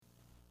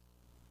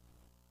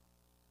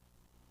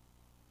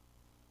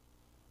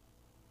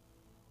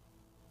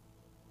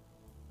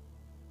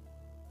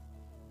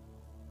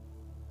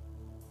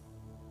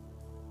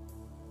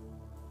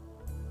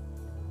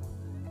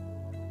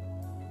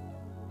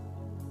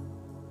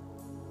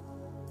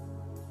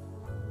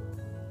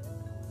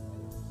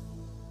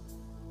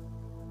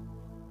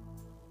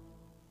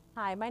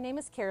Hi, my name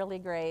is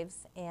Carolee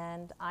Graves,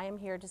 and I am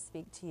here to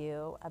speak to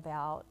you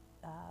about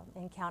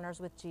encounters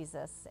with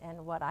Jesus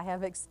and what I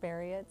have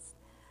experienced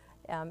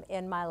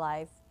in my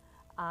life.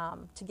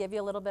 To give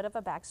you a little bit of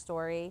a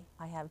backstory,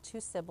 I have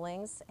two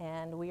siblings,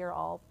 and we are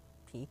all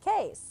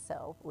PKs,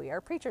 so we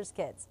are preacher's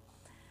kids.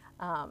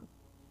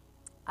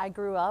 I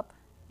grew up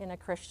in a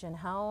Christian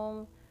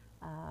home,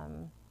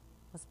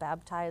 was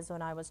baptized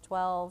when I was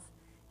 12,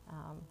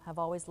 have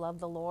always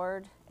loved the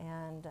Lord,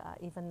 and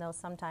even though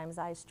sometimes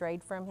I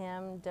strayed from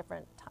Him,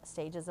 different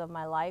stages of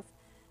my life,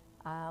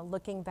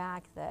 looking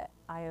back, that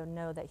I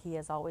know that He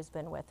has always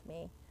been with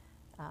me.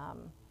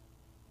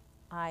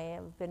 I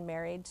have been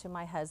married to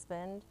my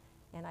husband,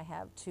 and I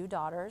have two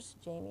daughters,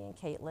 Jamie and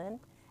Caitlin.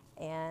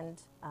 And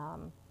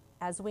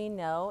as we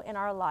know in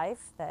our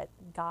life, that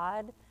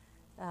God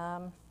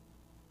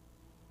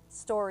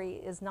story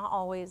is not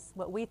always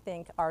what we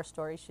think our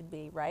story should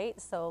be, right?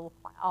 So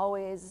I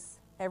always,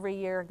 every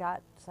year,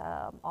 got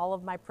all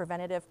of my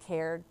preventative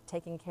care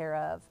taken care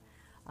of.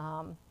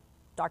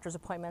 Doctor's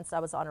appointments, I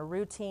was on a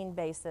routine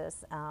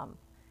basis.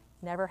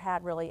 Never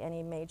had really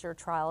any major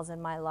trials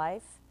in my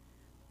life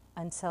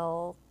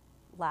until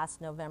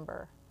last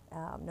November.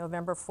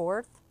 November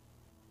 4th,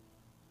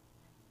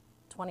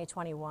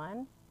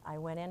 2021, I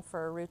went in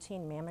for a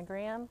routine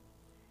mammogram,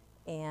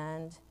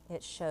 and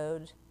it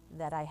showed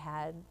that I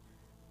had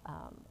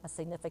a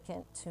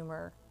significant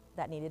tumor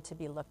that needed to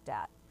be looked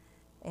at.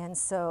 And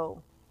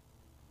so,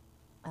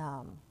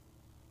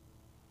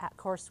 of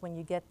course, when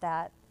you get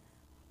that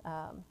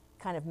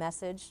kind of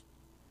message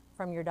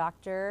from your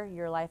doctor,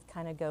 your life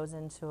kind of goes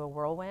into a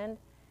whirlwind,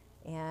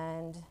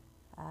 and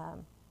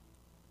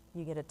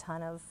you get a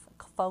ton of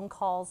phone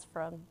calls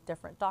from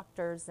different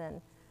doctors,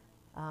 and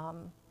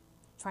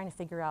trying to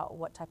figure out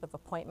what type of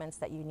appointments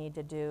that you need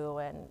to do,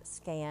 and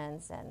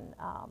scans and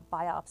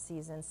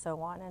biopsies and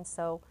so on. And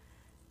so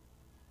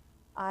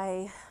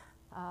I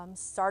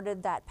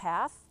started that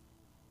path,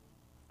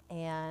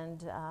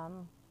 and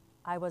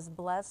I was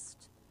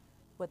blessed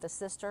with a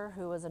sister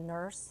who was a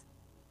nurse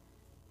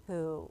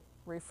who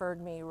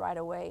referred me right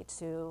away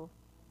to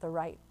the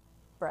right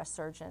breast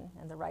surgeon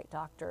and the right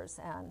doctors.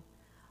 And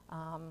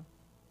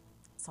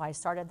so I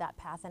started that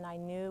path, and I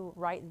knew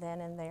right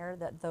then and there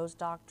that those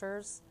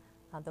doctors,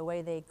 the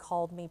way they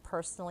called me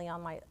personally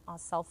on my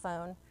cell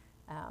phone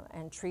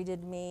and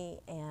treated me,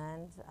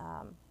 and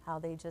how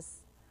they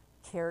just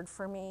cared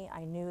for me,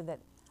 I knew that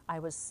I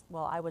was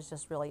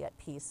just really at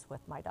peace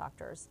with my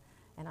doctors,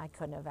 and I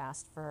couldn't have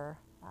asked for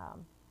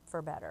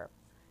better.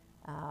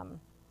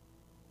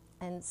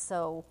 And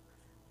so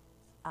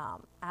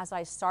as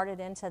I started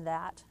into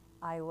that,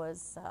 I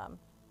was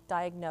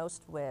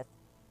diagnosed with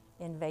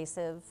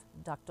invasive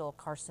ductal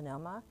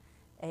carcinoma,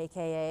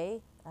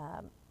 aka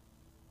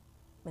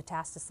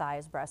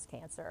metastasized breast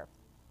cancer.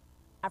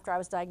 After I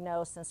was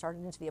diagnosed and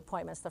started into the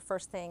appointments, the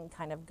first thing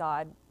kind of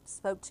God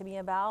spoke to me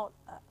about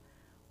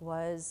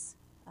was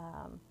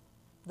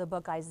the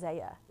book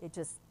Isaiah. He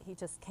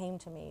just came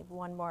to me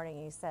one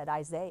morning. He said,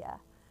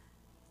 Isaiah.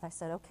 I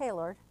said, okay,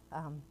 Lord.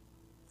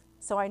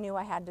 So I knew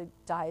I had to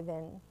dive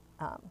in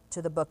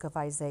to the book of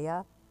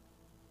Isaiah.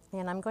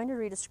 And I'm going to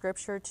read a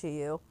scripture to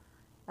you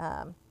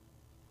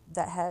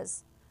that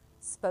has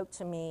spoke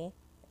to me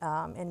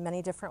in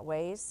many different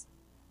ways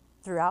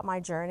throughout my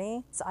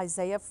journey. It's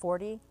Isaiah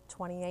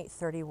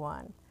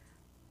 40:28-31.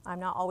 I'm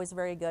not always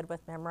very good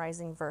with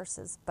memorizing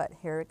verses, but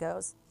here it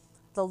goes.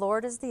 The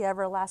Lord is the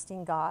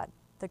everlasting God,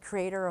 the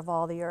creator of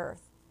all the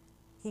earth.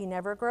 He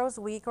never grows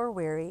weak or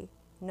weary.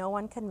 No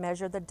one can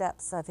measure the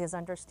depths of his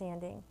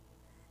understanding.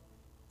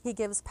 He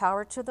gives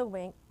power to the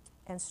weak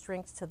and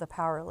strength to the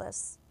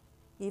powerless.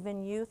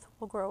 Even youth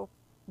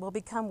will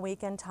become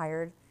weak and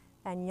tired,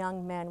 and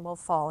young men will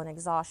fall in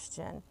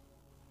exhaustion.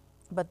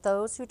 But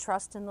those who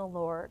trust in the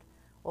Lord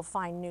will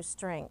find new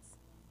strength.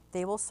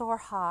 They will soar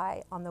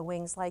high on the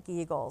wings like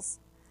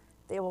eagles.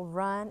 They will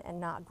run and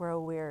not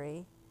grow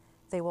weary.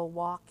 They will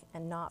walk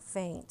and not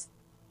faint.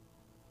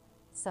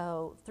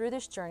 So through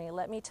this journey,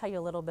 let me tell you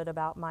a little bit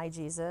about my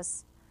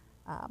Jesus.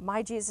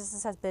 My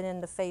Jesus has been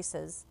in the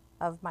faces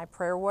of my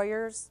prayer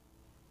warriors,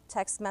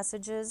 text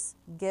messages,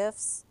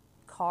 gifts,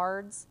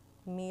 cards,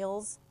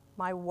 meals,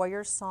 my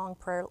warrior song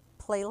prayer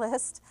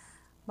playlist,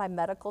 my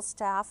medical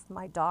staff,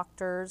 my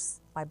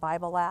doctors, my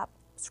Bible app,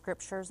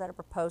 scriptures that are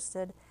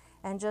posted,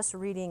 and just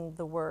reading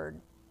the Word.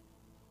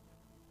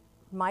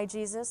 My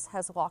Jesus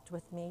has walked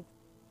with me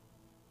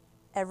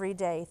every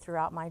day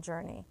throughout my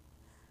journey.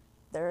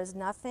 There is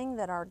nothing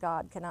that our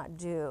God cannot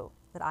do,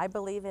 that I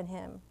believe in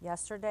Him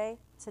yesterday,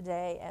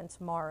 today, and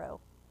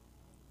tomorrow.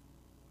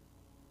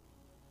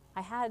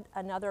 I had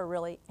another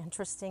really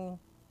interesting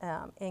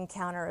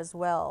encounter as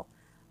well.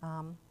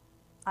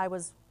 I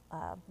was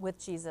with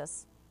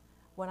Jesus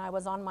when I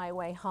was on my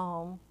way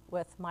home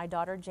with my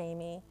daughter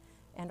Jamie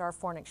and our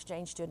foreign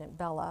exchange student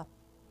Bella,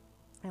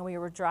 and we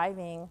were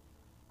driving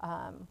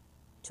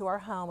to our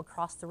home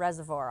across the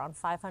reservoir on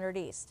 500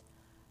 East,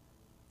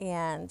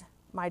 and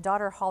my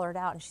daughter hollered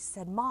out and she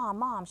said, Mom,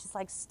 Mom, she's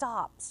like,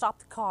 stop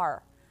the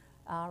car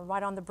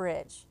right on the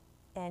bridge.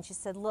 And she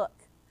said, look,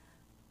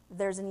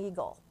 there's an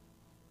eagle.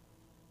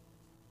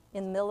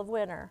 in the middle of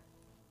winter.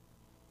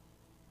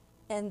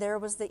 And there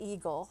was the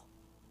eagle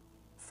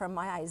from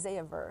my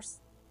Isaiah verse.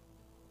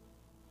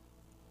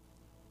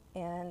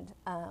 And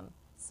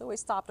so we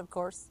stopped, of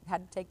course,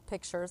 had to take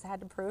pictures, had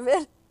to prove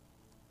it.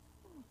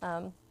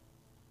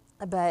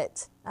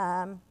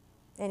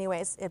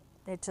 Anyways,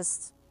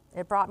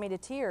 it brought me to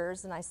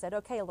tears, and I said,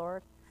 okay,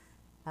 Lord,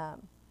 I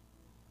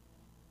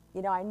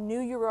knew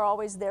you were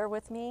always there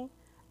with me,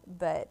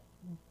 but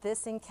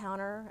this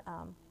encounter,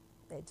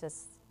 it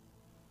just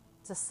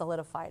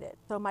solidified it.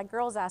 So my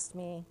girls asked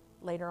me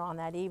later on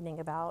that evening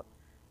about,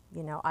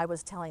 I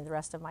was telling the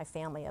rest of my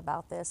family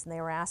about this, and they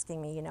were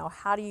asking me,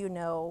 how do you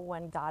know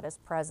when God is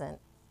present?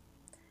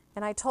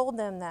 And I told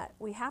them that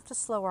we have to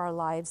slow our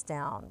lives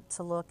down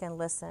to look and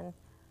listen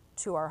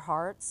to our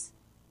hearts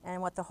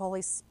and what the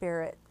Holy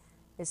Spirit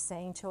is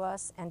saying to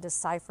us, and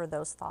decipher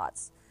those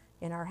thoughts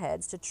in our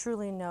heads to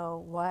truly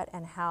know what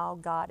and how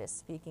God is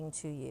speaking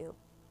to you.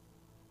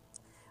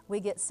 We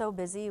get so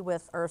busy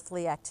with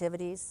earthly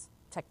activities,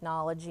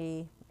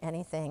 technology,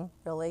 anything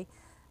really,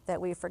 that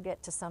we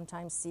forget to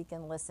sometimes seek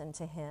and listen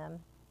to Him.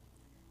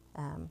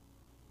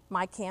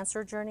 My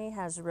cancer journey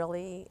has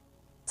really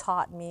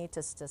taught me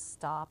to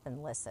stop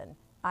and listen.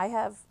 I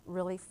have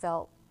really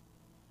felt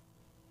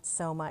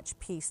so much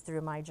peace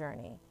through my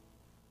journey.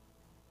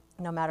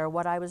 No matter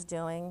what I was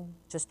doing,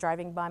 just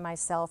driving by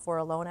myself or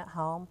alone at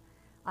home,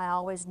 I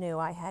always knew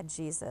I had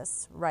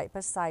Jesus right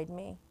beside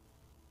me.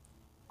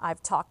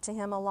 I've talked to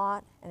Him a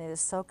lot, and it is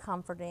so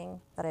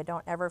comforting that I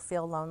don't ever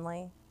feel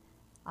lonely.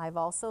 I've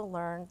also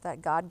learned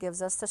that God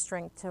gives us the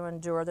strength to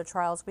endure the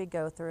trials we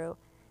go through,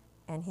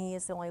 and He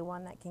is the only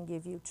one that can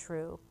give you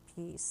true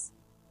peace.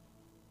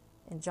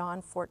 And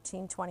John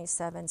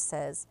 14:27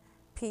 says,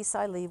 "Peace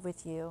I leave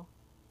with you,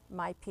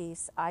 my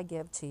peace I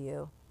give to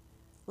you.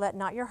 Let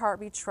not your heart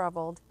be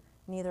troubled,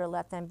 neither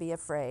let them be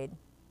afraid."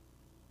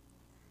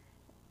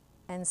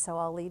 And so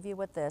I'll leave you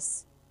with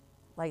this.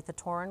 Like the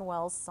Torrin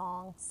Wells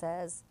song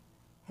says,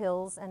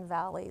 hills and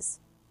valleys.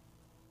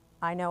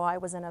 I know I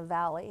was in a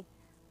valley,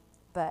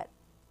 but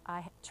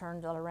I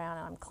turned it around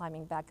and I'm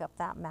climbing back up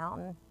that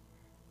mountain.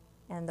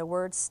 And the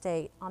words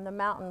state, on the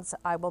mountains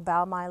I will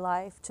bow my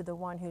life to the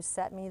one who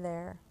set me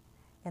there.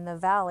 In the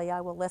valley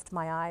I will lift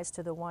my eyes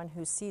to the one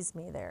who sees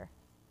me there.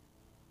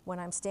 When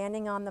I'm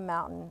standing on the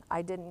mountain,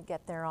 I didn't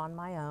get there on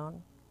my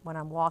own. When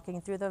I'm walking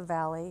through the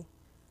valley,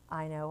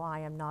 I know I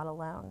am not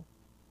alone.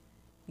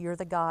 You're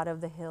the God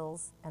of the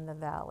hills and the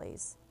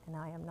valleys, and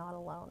I am not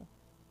alone.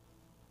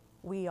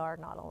 We are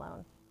not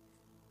alone.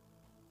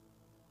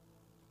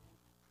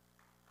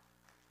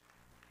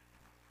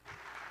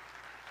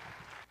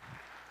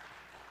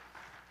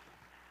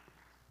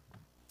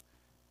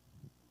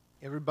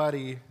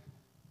 Everybody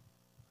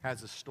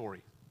has a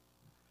story.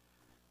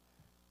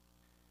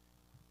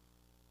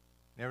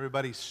 And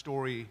everybody's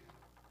story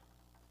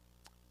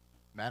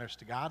matters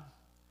to God.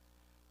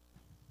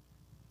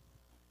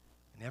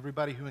 And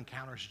everybody who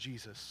encounters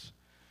Jesus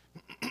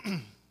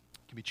can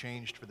be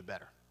changed for the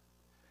better.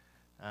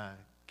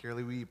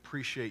 Carolee, we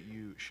appreciate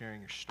you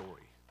sharing your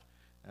story.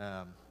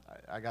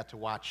 I got to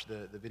watch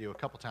the video a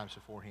couple times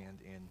beforehand,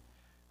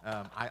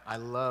 and I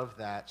love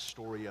that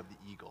story of the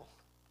eagle.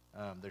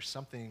 There's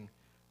something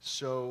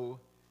so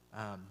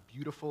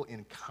beautiful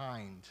and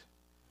kind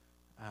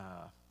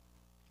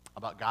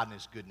about God and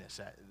His goodness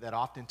that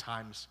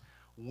oftentimes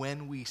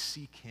when we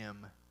seek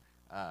Him,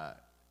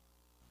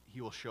 He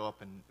will show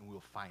up and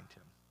we'll find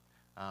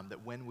Him.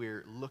 That when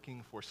we're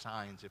looking for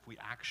signs, if we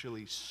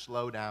actually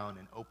slow down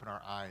and open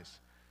our eyes,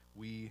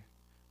 we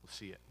will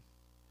see it.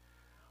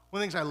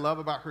 One of the things I love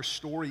about her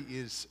story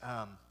is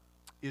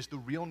the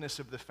realness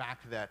of the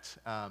fact that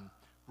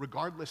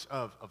regardless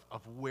of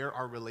where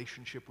our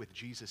relationship with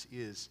Jesus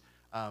is,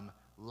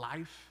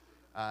 life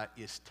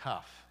is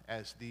tough.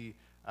 As the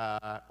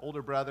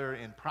older brother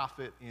and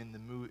prophet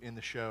in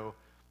the show,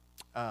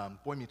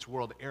 Boy Meets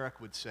World, Eric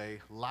would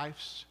say,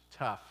 life's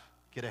tough,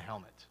 get a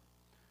helmet.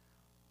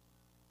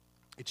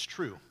 It's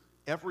true.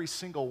 Every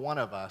single one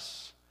of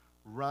us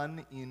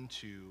run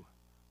into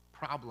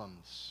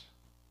problems,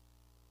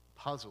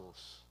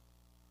 puzzles,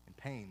 and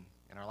pain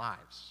in our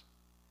lives.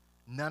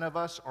 None of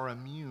us are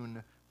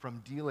immune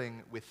from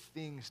dealing with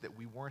things that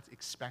we weren't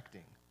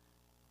expecting.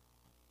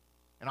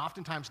 And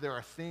oftentimes there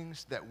are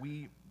things that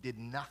we did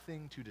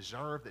nothing to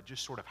deserve that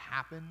just sort of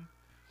happen.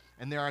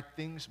 And there are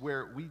things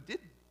where we did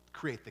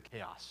create the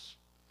chaos.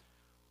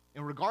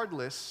 And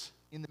regardless,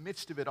 in the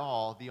midst of it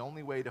all, the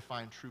only way to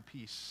find true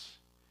peace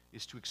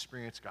is to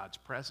experience God's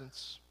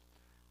presence,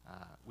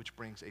 which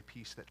brings a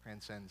peace that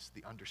transcends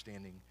the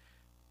understanding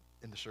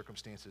in the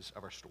circumstances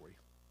of our story.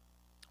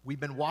 We've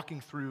been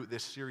walking through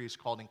this series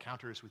called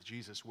Encounters with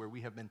Jesus, where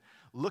we have been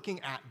looking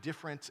at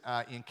different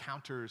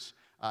encounters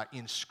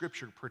in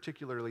Scripture,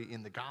 particularly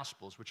in the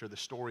Gospels, which are the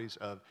stories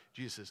of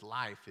Jesus'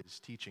 life, His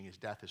teaching, His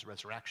death, His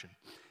resurrection.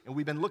 And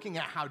we've been looking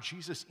at how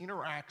Jesus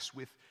interacts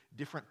with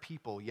different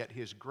people, yet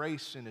His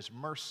grace and His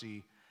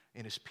mercy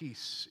and His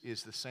peace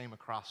is the same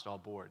across all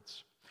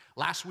boards.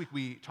 Last week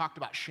we talked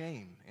about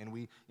shame, and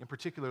we in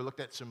particular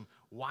looked at some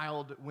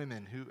wild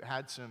women who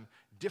had some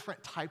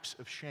different types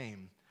of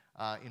shame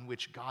in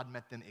which God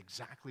met them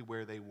exactly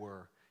where they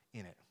were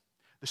in it.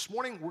 This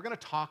morning, we're going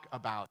to talk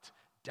about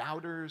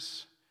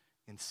doubters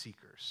and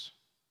seekers.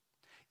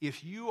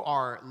 If you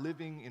are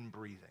living and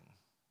breathing,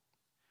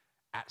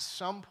 at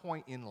some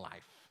point in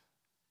life,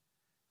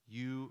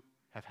 you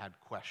have had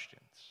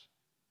questions.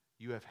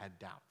 You have had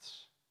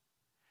doubts.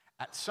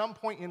 At some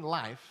point in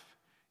life,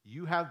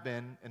 you have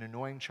been an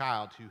annoying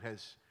child who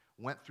has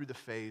went through the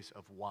phase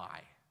of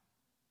why.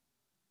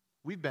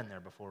 We've been there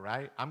before,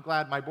 right? I'm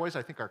glad my boys,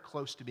 I think, are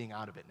close to being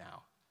out of it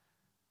now.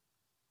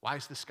 Why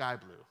is the sky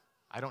blue?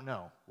 I don't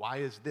know. Why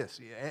is this?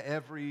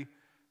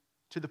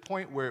 To the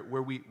point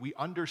where we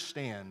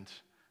understand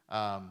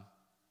why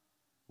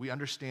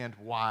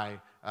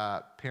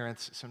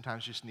parents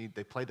sometimes just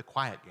they play the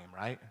quiet game,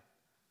 right?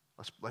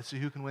 Let's see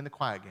who can win the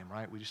quiet game,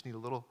 right? We just need a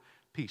little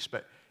peace.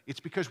 But it's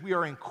because we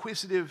are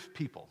inquisitive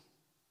people.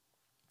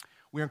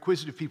 We're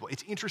inquisitive people.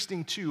 It's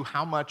interesting, too,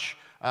 how much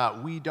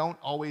we don't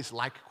always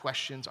like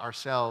questions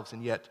ourselves,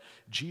 and yet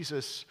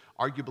Jesus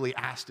arguably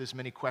asked as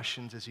many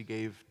questions as he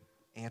gave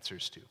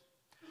answers to.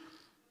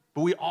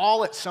 But we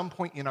all, at some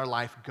point in our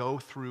life, go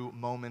through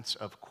moments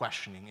of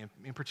questioning,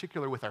 in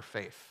particular with our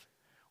faith.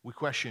 We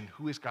question,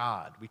 who is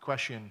God? We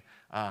question,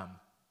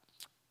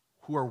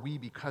 who are we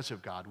because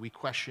of God? We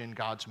question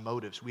God's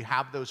motives. We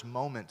have those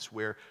moments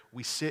where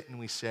we sit and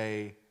we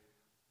say,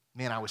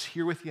 man, I was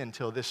here with you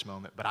until this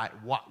moment, but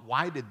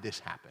why did this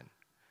happen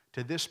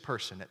to this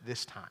person at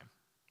this time?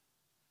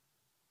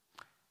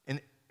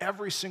 And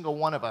every single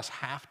one of us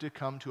have to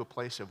come to a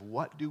place of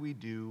what do we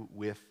do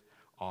with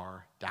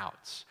our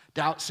doubts.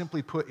 Doubt,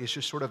 simply put, is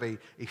just sort of a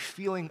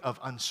feeling of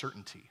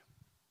uncertainty.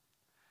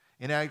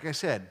 And like I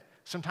said,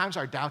 sometimes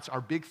our doubts are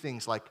big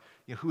things like,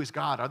 who is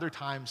God? Other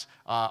times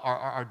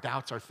our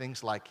doubts are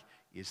things like,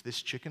 is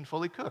this chicken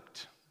fully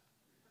cooked?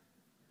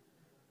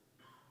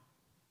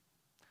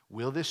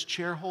 Will this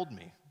chair hold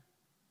me?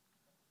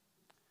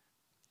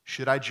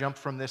 Should I jump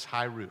from this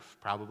high roof?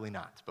 Probably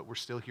not, but we're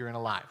still here and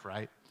alive,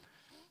 right?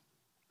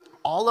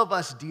 All of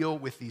us deal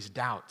with these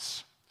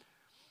doubts.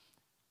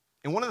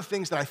 And one of the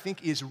things that I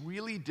think is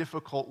really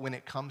difficult when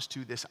it comes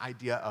to this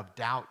idea of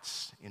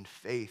doubts in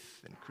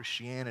faith and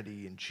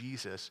Christianity and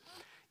Jesus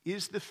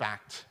is the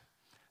fact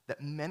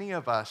that many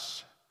of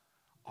us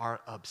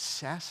are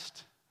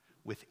obsessed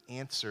with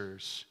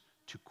answers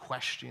to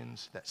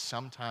questions that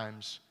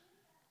sometimes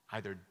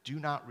either do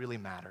not really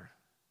matter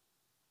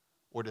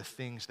or to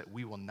things that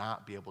we will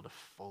not be able to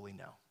fully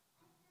know.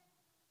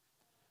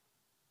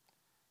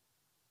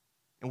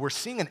 And we're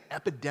seeing an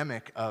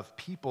epidemic of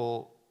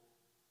people,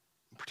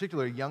 in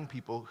particular young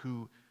people,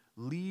 who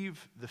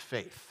leave the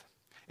faith.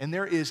 And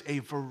there is a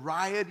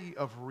variety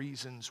of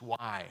reasons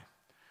why.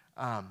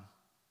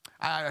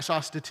 I saw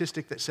a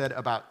statistic that said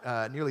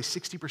about nearly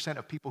 60%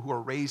 of people who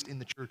are raised in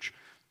the church,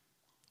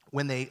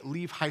 when they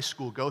leave high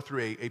school, go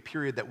through a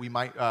period that we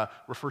might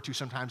refer to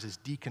sometimes as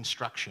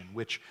deconstruction,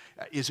 which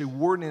is a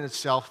word in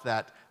itself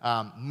that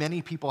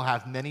many people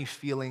have many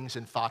feelings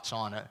and thoughts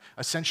on.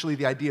 Essentially,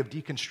 the idea of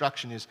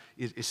deconstruction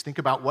is think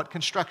about what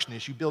construction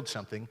is. You build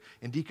something,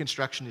 and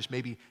deconstruction is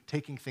maybe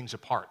taking things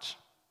apart.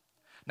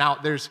 Now,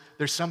 there's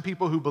some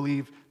people who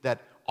believe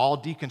that all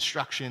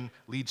deconstruction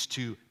leads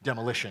to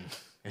demolition.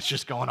 It's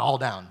just going all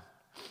down.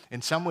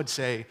 And some would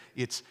say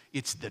it's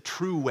the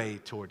true way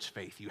towards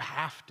faith. You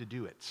have to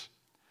do it.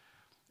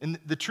 And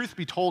the truth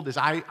be told is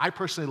I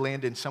personally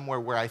land in somewhere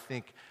where I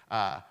think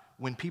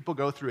when people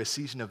go through a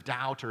season of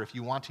doubt, or if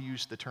you want to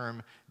use the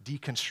term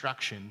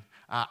deconstruction,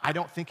 I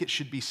don't think it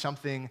should be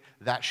something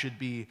that should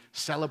be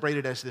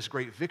celebrated as this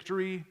great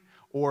victory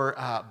or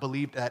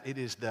believed that it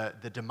is the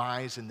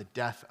demise and the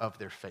death of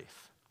their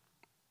faith.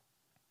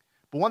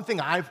 But one thing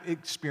I've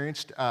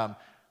experienced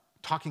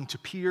talking to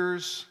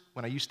peers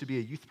when I used to be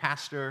a youth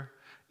pastor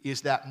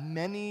is that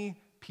many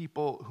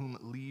people whom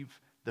leave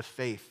the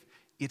faith,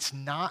 it's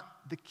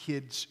not the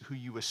kids who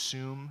you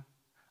assume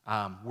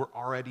were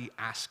already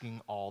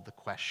asking all the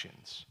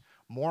questions.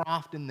 More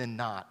often than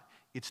not,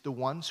 it's the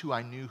ones who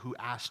I knew who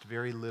asked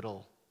very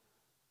little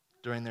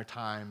during their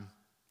time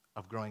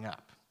of growing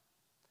up.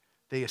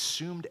 They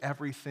assumed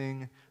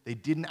everything. They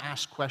didn't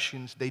ask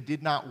questions. They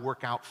did not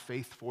work out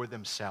faith for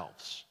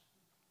themselves.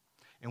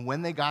 And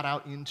when they got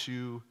out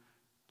into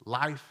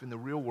life in the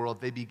real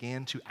world, they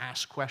began to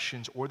ask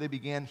questions, or they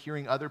began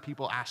hearing other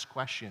people ask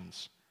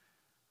questions.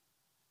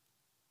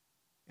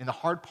 And the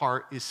hard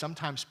part is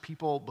sometimes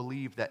people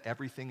believe that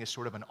everything is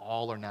sort of an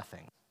all or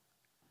nothing.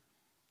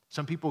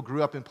 Some people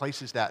grew up in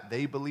places that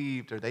they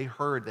believed or they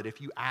heard that if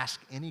you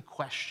ask any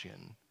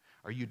question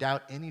or you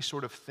doubt any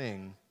sort of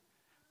thing,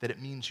 that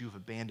it means you've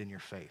abandoned your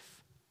faith.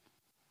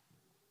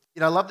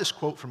 I love this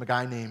quote from a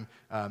guy named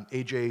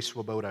A.J.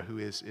 Swoboda, who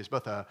is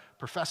both a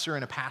professor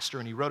and a pastor,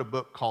 and he wrote a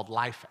book called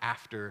Life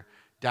After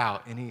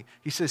Doubt. And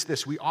he says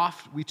this: we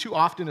too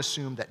often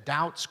assume that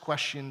doubts,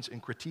 questions,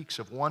 and critiques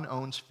of one's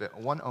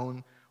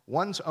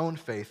own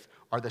faith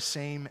are the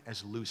same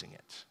as losing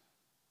it.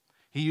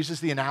 He uses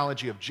the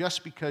analogy of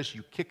just because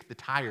you kick the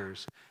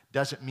tires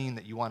doesn't mean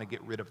that you want to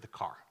get rid of the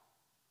car.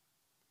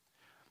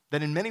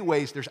 That in many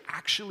ways, there's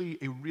actually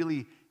a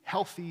really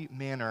healthy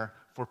manner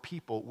for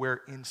people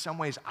where in some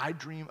ways I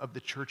dream of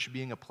the church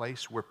being a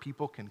place where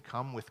people can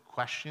come with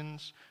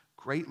questions,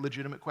 great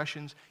legitimate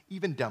questions,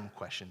 even dumb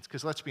questions.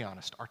 Because let's be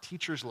honest, our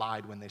teachers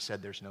lied when they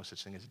said there's no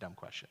such thing as a dumb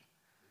question.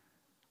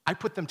 I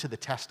put them to the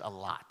test a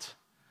lot.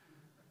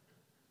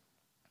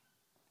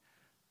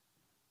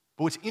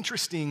 But what's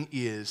interesting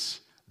is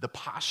the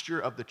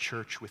posture of the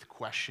church with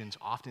questions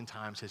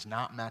oftentimes has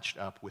not matched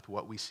up with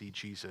what we see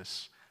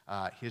Jesus,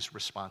 his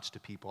response to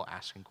people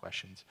asking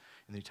questions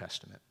in the New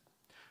Testament.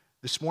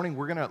 This morning,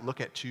 we're going to look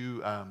at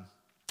two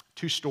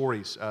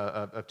stories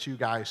of two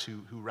guys who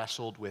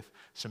wrestled with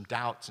some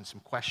doubts and some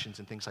questions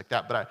and things like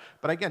that.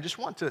 But again, just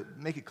want to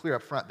make it clear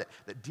up front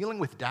that dealing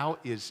with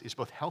doubt is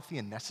both healthy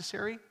and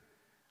necessary.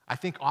 I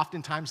think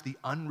oftentimes the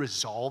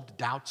unresolved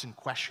doubts and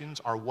questions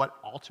are what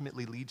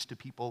ultimately leads to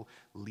people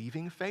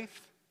leaving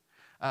faith.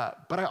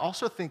 But I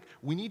also think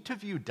we need to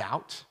view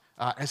doubt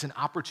as an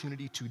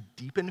opportunity to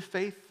deepen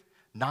faith,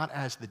 not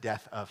as the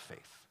death of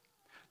faith.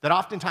 That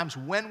oftentimes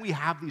when we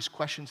have these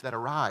questions that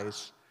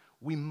arise,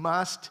 we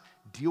must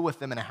deal with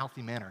them in a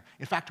healthy manner.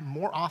 In fact,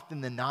 more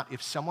often than not,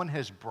 if someone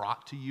has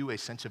brought to you a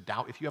sense of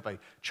doubt, if you have a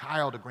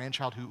child, a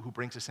grandchild who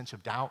brings a sense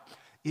of doubt,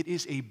 it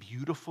is a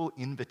beautiful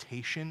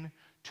invitation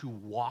to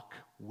walk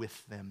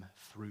with them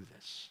through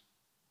this.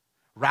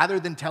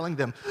 Rather than telling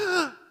them,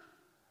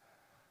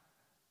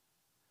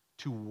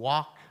 to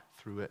walk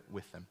through it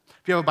with them.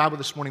 If you have a Bible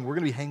this morning, we're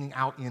going to be hanging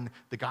out in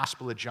the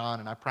Gospel of John,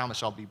 and I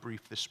promise I'll be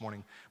brief this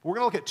morning. But we're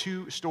going to look at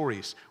two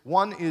stories.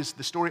 One is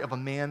the story of a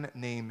man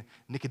named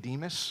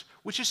Nicodemus,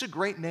 which is a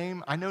great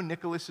name. I know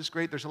Nicholas is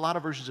great. There's a lot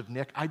of versions of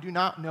Nick. I do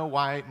not know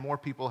why more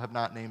people have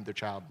not named their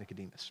child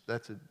Nicodemus.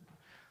 That's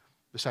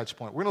besides the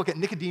point. We're going to look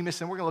at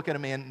Nicodemus, and we're going to look at a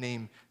man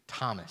named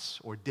Thomas,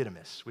 or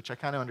Didymus, which I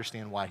kind of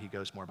understand why he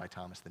goes more by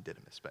Thomas than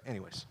Didymus. But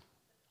anyways.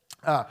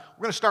 We're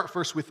going to start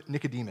first with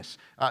Nicodemus.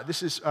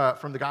 This is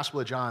from the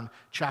Gospel of John,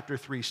 chapter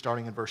 3,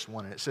 starting in verse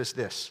 1, and it says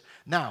this.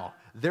 Now,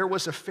 there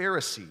was a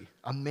Pharisee,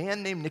 a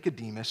man named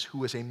Nicodemus, who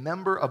was a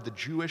member of the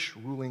Jewish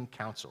ruling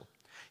council.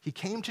 He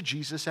came to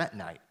Jesus at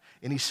night,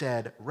 and he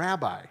said,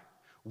 Rabbi,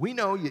 we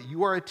know that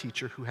you are a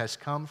teacher who has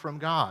come from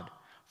God,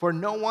 for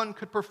no one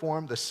could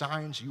perform the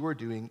signs you are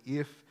doing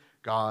if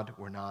God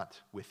were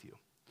not with you.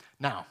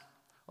 Now,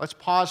 let's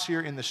pause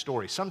here in the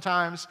story.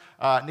 Sometimes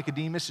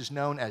Nicodemus is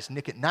known as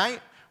Nick at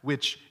Night,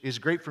 which is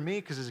great for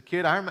me because as a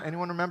kid,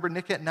 anyone remember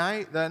Nick at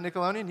Night, the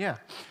Nickelodeon? Yeah.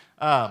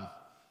 A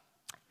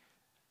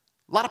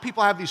lot of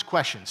people have these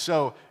questions.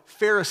 So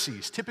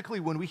Pharisees, typically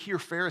when we hear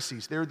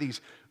Pharisees, they're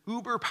these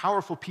uber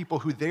powerful people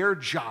who their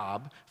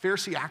job,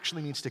 Pharisee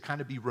actually means to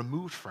kind of be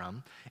removed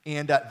from,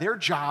 and their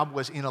job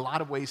was in a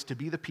lot of ways to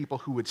be the people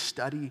who would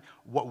study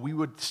what we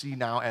would see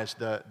now as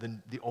the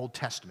Old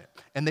Testament.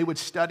 And they would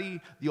study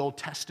the Old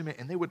Testament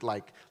and they would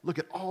like look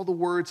at all the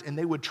words and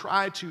they would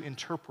try to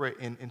interpret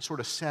and sort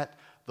of set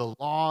the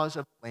laws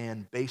of the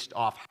land based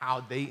off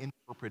how they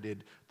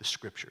interpreted the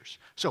scriptures.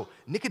 So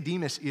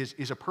Nicodemus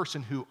is a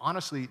person who,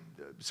 honestly,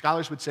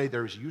 scholars would say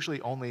there's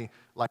usually only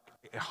like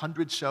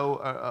 100 so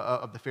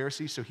of the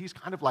Pharisees. So he's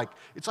kind of like,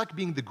 it's like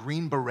being the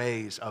Green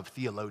Berets of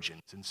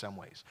theologians in some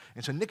ways.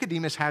 And so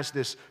Nicodemus has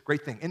this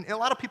great thing. And a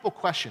lot of people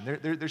question,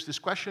 there's this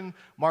question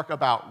mark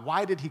about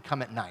why did he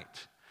come at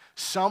night?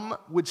 Some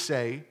would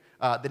say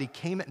that he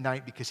came at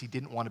night because he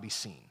didn't want to be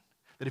seen.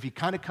 That if he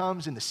kind of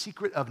comes in the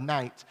secret of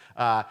night,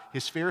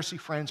 his Pharisee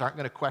friends aren't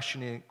going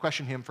to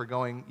question him for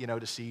going,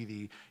 to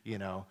see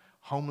the,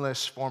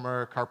 homeless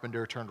former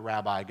carpenter turned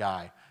rabbi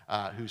guy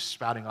who's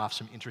spouting off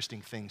some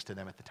interesting things to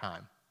them at the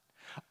time.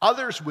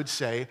 Others would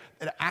say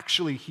that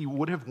actually he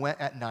would have went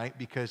at night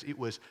because it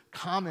was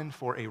common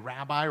for a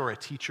rabbi or a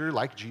teacher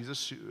like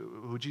Jesus,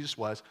 who Jesus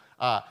was,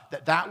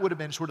 that would have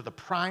been sort of the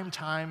prime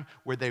time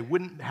where they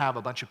wouldn't have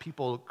a bunch of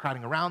people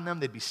crowding around them.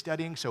 They'd be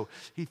studying. So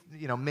he,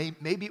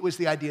 maybe it was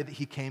the idea that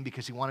he came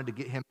because he wanted to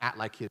get him at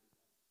like his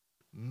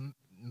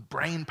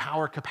brain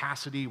power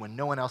capacity when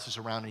no one else is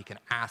around and he can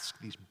ask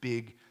these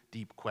big,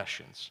 deep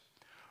questions.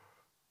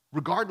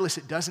 Regardless,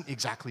 it doesn't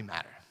exactly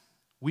matter.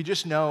 We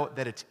just know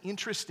that it's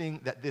interesting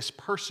that this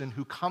person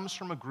who comes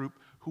from a group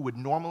who would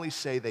normally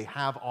say they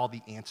have all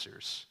the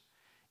answers,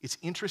 it's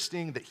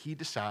interesting that he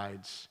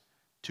decides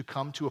to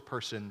come to a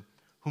person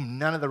whom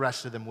none of the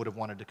rest of them would have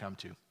wanted to come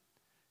to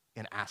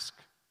and ask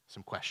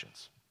some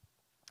questions.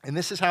 And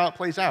this is how it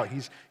plays out.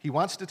 He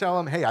wants to tell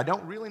him, hey, I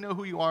don't really know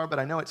who you are, but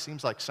I know it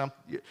seems like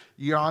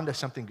you're on to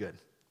something good.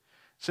 It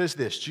says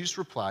this, Jesus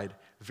replied,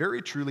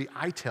 very truly,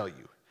 I tell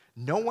you,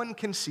 no one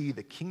can see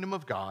the kingdom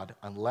of God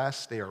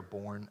unless they are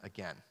born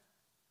again.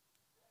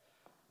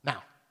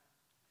 Now,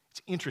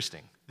 it's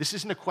interesting. This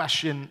isn't a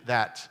question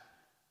that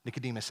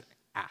Nicodemus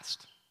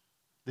asked.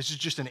 This is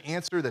just an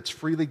answer that's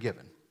freely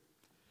given.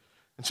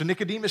 And so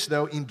Nicodemus,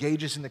 though,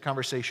 engages in the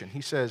conversation.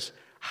 He says,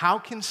 how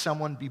can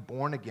someone be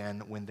born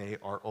again when they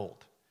are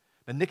old?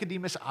 Now,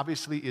 Nicodemus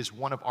obviously is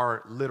one of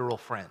our literal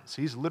friends.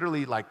 He's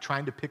literally like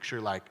trying to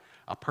picture like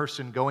a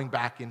person going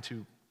back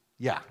into,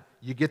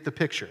 you get the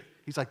picture.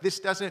 He's like, this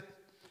doesn't,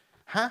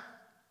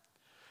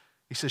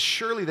 He says,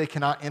 surely they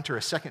cannot enter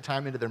a second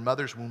time into their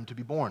mother's womb to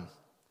be born.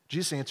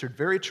 Jesus answered,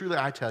 "Very truly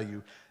I tell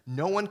you,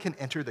 no one can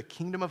enter the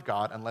kingdom of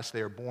God unless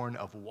they are born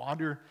of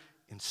water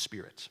and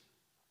spirit.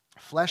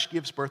 Flesh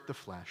gives birth to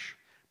flesh,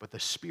 but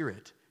the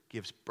Spirit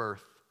gives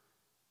birth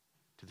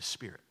to the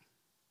Spirit."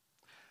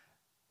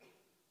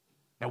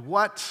 Now,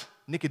 what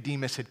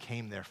Nicodemus had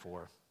came there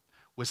for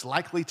was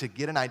likely to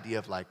get an idea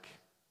of like,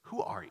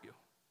 who are you?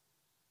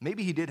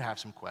 Maybe he did have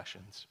some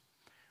questions.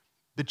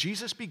 But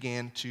Jesus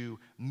began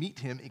to meet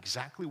him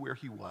exactly where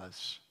he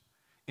was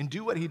and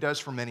do what he does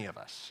for many of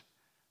us.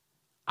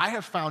 I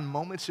have found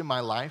moments in my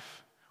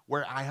life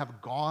where I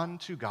have gone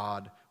to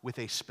God with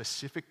a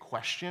specific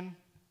question.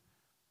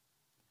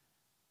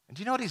 And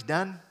do you know what he's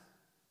done?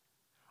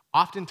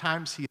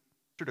 Oftentimes he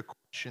answered a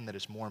question that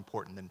is more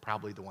important than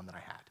probably the one that I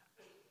had.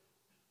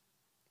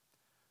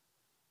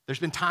 There's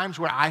been times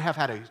where I have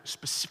had a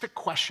specific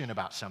question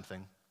about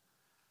something.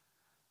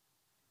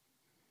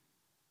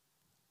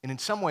 And in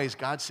some ways,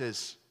 God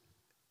says,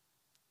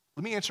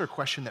 let me answer a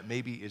question that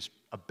maybe is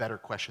a better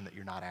question that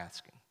you're not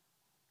asking.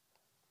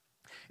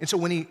 And so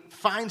when he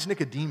finds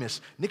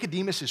Nicodemus,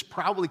 Nicodemus is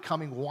probably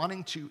coming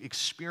wanting to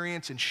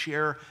experience and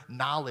share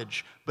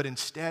knowledge, but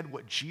instead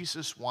what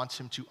Jesus wants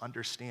him to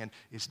understand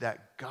is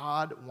that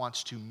God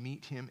wants to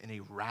meet him in a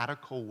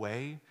radical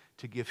way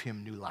to give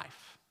him new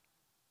life.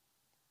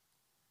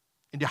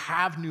 And to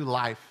have new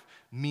life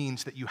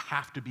means that you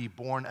have to be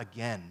born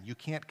again. You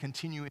can't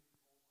continue in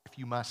life,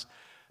 you must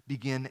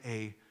begin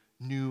a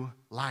new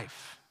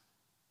life.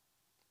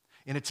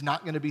 And it's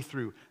not going to be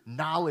through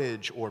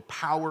knowledge or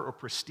power or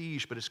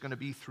prestige, but it's going to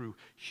be through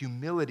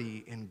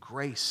humility and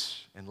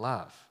grace and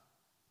love.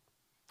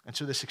 And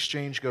so this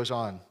exchange goes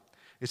on.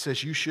 It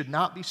says, "You should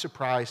not be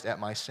surprised at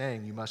my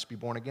saying you must be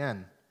born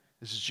again."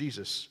 This is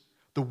Jesus.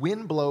 "The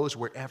wind blows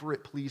wherever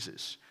it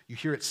pleases. You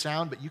hear its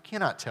sound, but you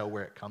cannot tell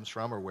where it comes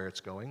from or where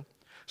it's going.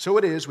 So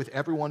it is with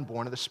everyone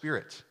born of the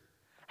Spirit."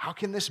 "How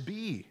can this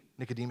be?"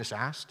 Nicodemus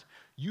asked.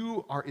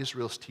 "You are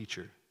Israel's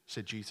teacher,"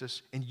 said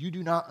Jesus, "and you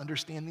do not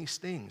understand these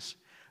things.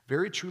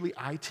 Very truly,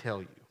 I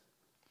tell you,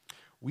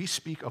 we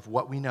speak of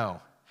what we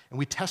know, and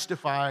we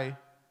testify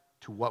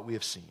to what we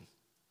have seen.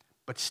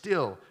 But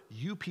still,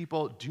 you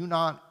people do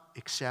not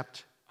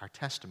accept our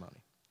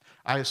testimony.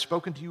 I have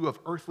spoken to you of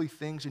earthly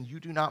things, and you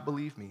do not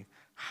believe me.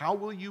 How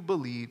will you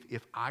believe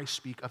if I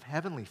speak of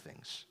heavenly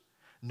things?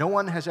 No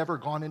one has ever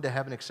gone into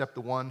heaven except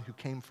the one who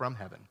came from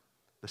heaven,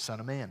 the Son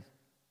of Man.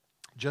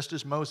 Just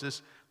as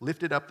Moses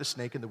lifted up the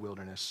snake in the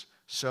wilderness,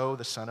 so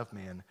the Son of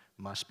Man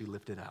must be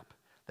lifted up,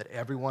 that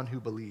everyone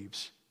who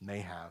believes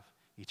may have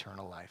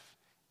eternal life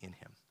in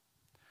him."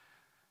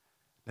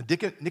 Now,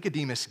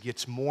 Nicodemus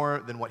gets more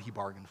than what he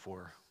bargained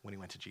for when he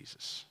went to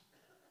Jesus.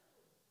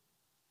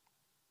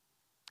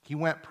 He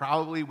went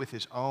probably with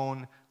his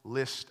own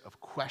list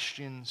of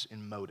questions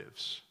and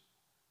motives.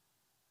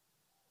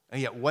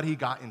 And yet what he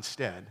got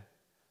instead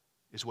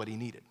is what he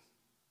needed.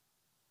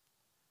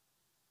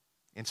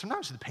 And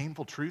sometimes the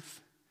painful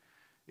truth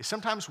is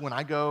sometimes when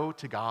I go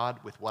to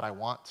God with what I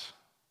want,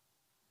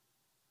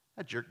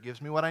 that jerk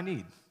gives me what I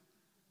need.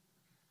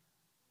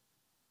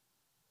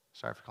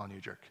 Sorry for calling you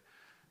a jerk.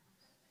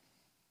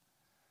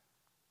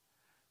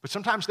 But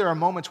sometimes there are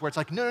moments where it's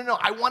like, no,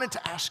 I wanted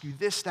to ask you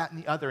this, that,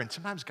 and the other. And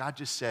sometimes God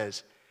just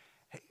says,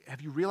 hey,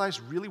 have you realized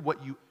really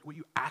what you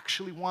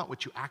actually want,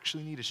 what you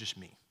actually need is just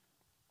me?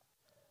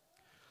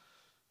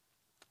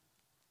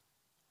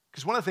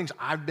 Because one of the things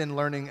I've been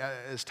learning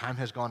as time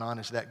has gone on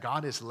is that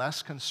God is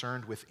less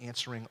concerned with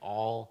answering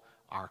all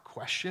our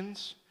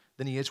questions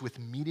than he is with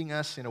meeting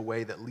us in a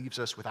way that leaves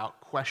us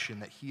without question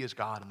that he is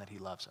God and that he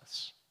loves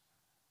us.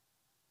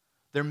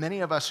 There are many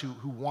of us who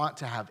want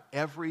to have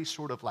every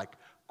sort of like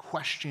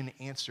question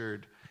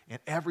answered and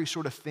every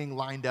sort of thing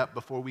lined up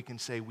before we can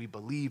say we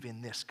believe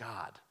in this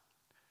God.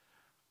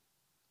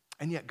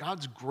 And yet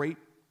God's great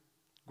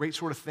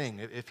sort of thing,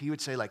 if he would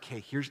say like,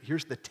 hey,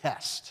 here's the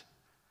test,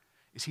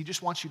 is he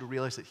just wants you to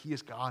realize that he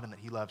is God and that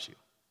he loves you.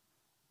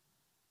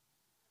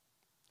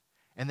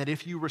 And that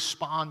if you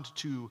respond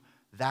to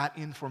that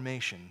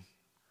information,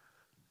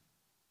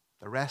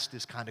 the rest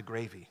is kind of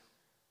gravy.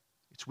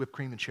 It's whipped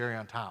cream and cherry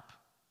on top.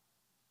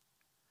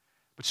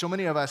 But so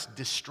many of us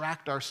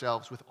distract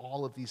ourselves with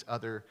all of these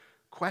other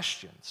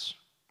questions.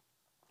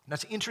 And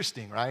that's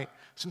interesting, right?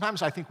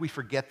 Sometimes I think we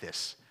forget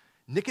this.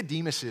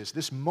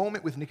 This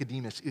moment with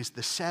Nicodemus is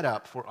the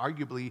setup for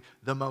arguably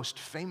the most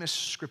famous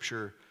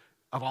scripture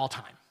of all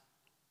time.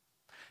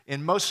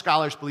 And most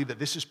scholars believe that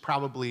this is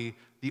probably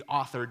the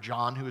author,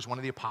 John, who is one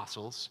of the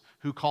apostles,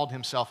 who called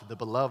himself the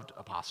beloved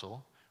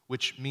apostle,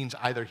 which means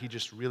either he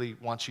just really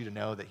wants you to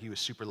know that he was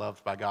super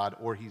loved by God,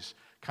 or he's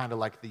kind of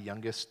like the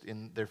youngest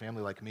in their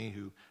family like me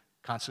who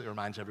constantly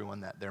reminds everyone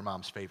that they're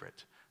mom's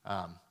favorite.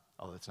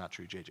 Although that's not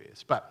true, JJ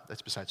is, but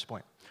that's besides the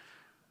point.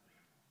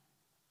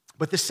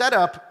 But the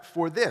setup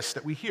for this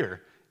that we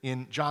hear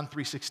in John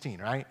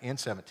 3:16, right, and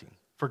 17.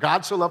 "For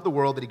God so loved the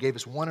world that he gave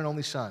his one and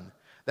only Son,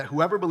 that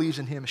whoever believes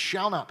in him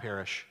shall not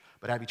perish,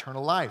 but have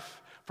eternal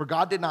life. For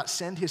God did not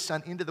send his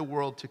Son into the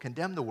world to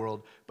condemn the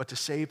world, but to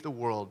save the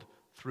world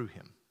through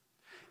him."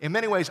 In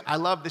many ways, I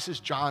love this is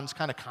John's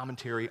kind of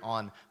commentary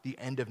on the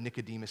end of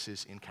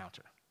Nicodemus's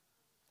encounter.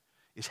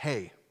 is,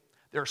 hey,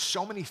 there are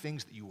so many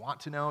things that you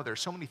want to know. There are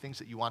so many things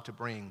that you want to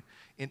bring.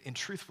 And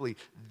truthfully,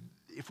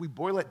 if we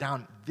boil it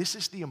down, this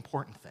is the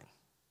important thing,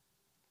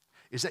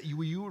 is that you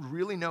would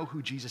really know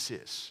who Jesus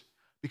is.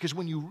 Because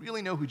when you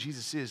really know who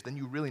Jesus is, then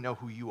you really know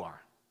who you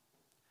are.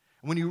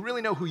 And when you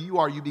really know who you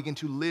are, you begin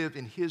to live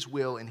in his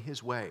will, in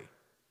his way.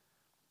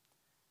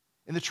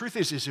 And the truth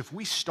is if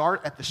we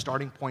start at the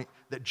starting point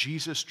that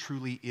Jesus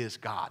truly is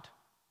God,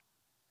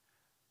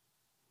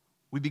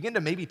 we begin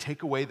to maybe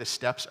take away the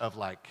steps of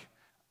like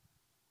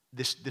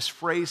this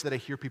phrase that I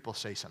hear people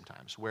say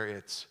sometimes, where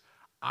it's,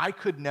 I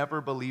could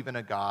never believe in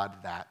a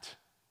God that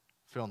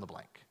fill in the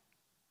blank.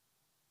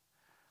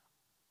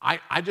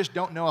 I just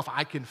don't know if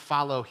I can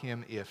follow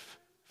him if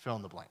fill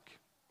in the blank.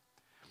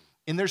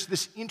 And there's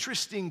this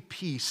interesting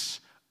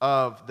piece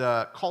of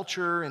the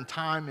culture and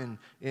time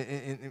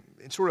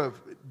and sort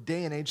of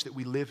day and age that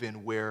we live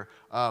in where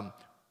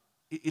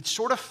it's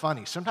sort of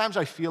funny. Sometimes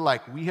I feel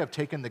like we have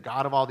taken the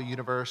God of all the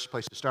universe,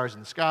 placed the stars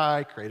in the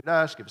sky, created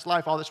us, give us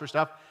life, all this sort of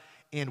stuff,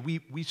 and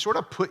we sort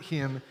of put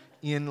him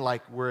in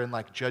like, we're in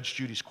like Judge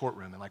Judy's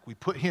courtroom, and like we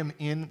put him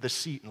in the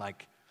seat and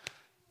like,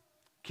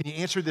 can you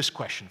answer this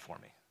question for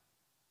me?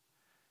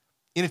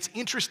 And it's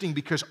interesting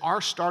because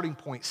our starting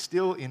point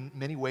still in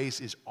many ways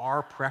is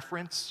our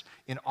preference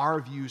and our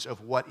views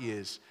of what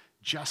is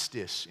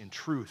justice and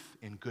truth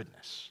and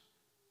goodness.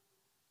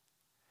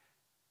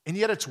 And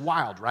yet it's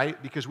wild,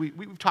 right? Because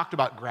we've talked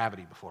about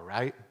gravity before,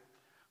 right?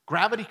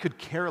 Gravity could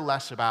care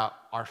less about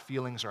our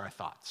feelings or our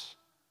thoughts.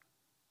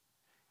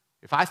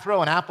 If I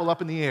throw an apple up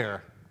in the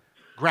air,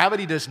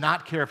 gravity does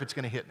not care if it's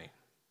going to hit me.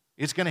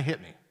 It's going to hit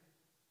me.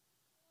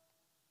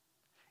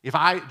 If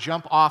I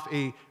jump off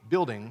a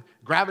building,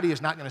 gravity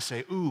is not going to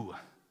say, ooh,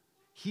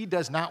 he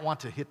does not want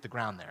to hit the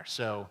ground there,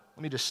 so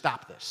let me just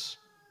stop this.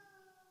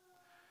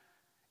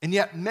 And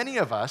yet many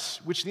of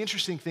us, which the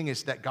interesting thing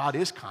is that God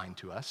is kind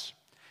to us,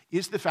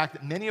 is the fact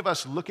that many of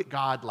us look at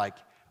God like,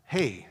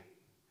 hey,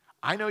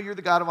 I know you're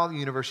the God of all the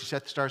universe, you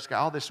set the stars, sky,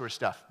 all this sort of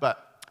stuff,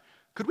 but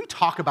could we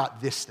talk about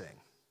this thing?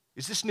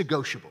 Is this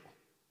negotiable?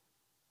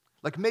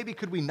 Like maybe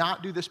could we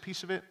not do this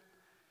piece of it?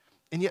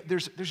 And yet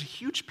there's a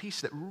huge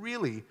piece that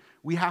really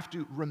we have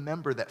to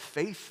remember that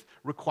faith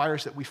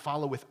requires that we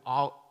follow with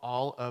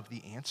all of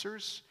the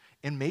answers,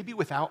 and maybe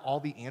without all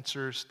the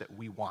answers that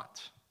we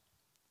want.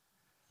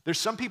 There's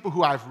some people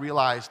who I've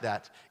realized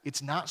that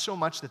it's not so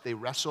much that they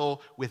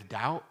wrestle with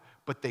doubt,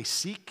 but they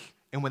seek,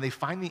 and when they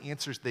find the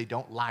answers they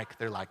don't like,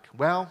 they're like,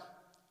 well,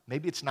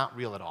 maybe it's not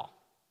real at all.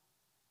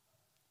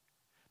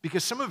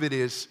 Because some of it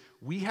is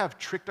we have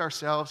tricked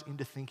ourselves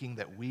into thinking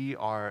that we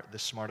are the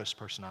smartest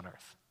person on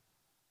earth.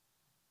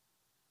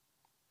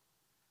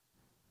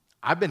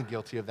 I've been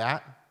guilty of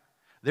that.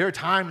 There are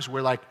times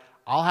where like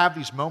I'll have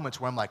these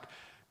moments where I'm like,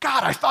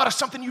 God, I thought of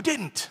something you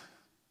didn't.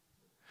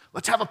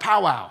 Let's have a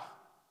powwow.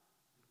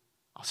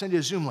 I'll send you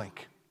a Zoom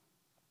link.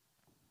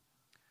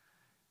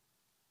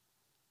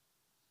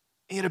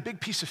 And a big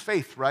piece of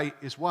faith, right,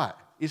 is what?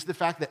 Is the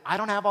fact that I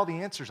don't have all the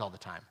answers all the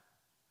time.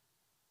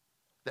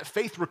 That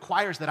faith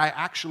requires that I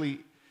actually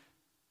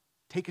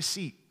take a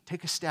seat,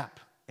 take a step,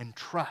 and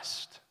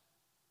trust.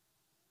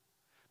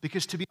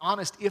 Because to be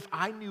honest, if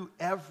I knew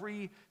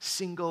every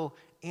single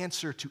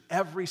answer to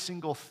every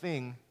single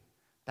thing,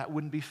 that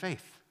wouldn't be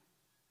faith.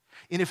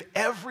 And if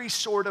every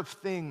sort of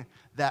thing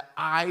that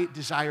I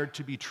desired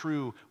to be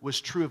true was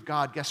true of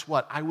God, guess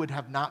what? I would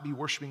have not be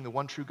worshiping the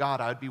one true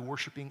God. I would be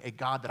worshiping a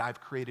God that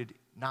I've created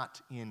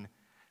not in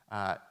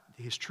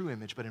his true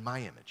image, but in my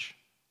image.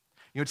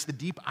 You know, it's the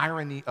deep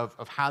irony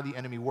of how the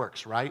enemy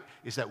works, right?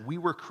 Is that we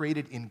were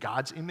created in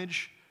God's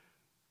image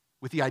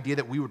with the idea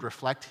that we would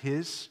reflect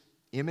his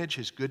image,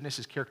 his goodness,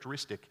 his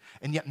characteristic.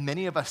 And yet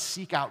many of us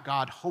seek out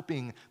God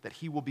hoping that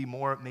he will be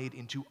more made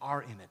into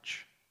our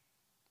image.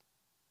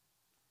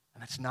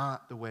 And that's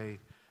not the way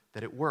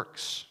that it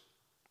works.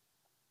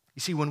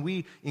 You see, when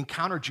we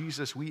encounter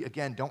Jesus, we,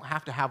 again, don't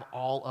have to have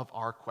all of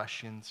our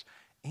questions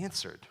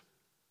answered.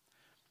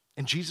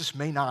 And Jesus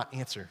may not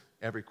answer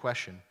every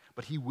question,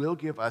 but he will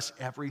give us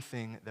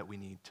everything that we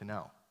need to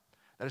know.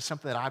 That is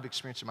something that I've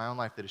experienced in my own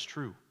life that is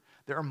true.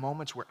 There are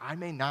moments where I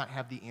may not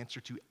have the answer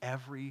to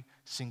every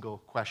single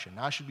question.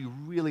 Now, I should be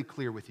really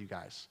clear with you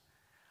guys.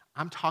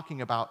 I'm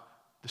talking about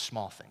the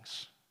small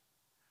things.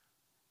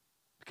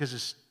 Because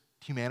as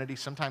humanity,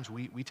 sometimes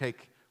we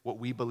take what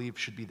we believe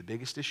should be the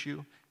biggest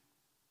issue,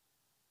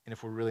 and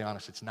if we're really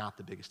honest, it's not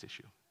the biggest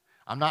issue.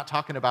 I'm not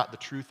talking about the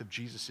truth of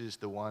Jesus is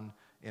the one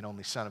and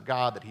only Son of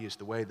God, that he is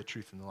the way, the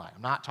truth, and the life.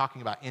 I'm not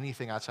talking about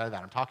anything outside of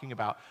that. I'm talking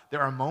about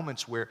there are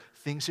moments where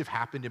things have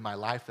happened in my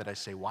life that I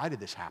say, why did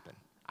this happen?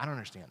 I don't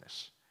understand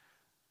this.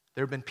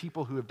 There have been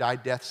people who have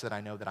died deaths that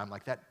I know that I'm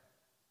like,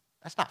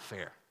 that's not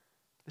fair.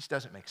 This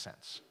doesn't make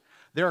sense.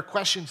 There are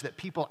questions that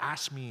people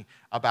ask me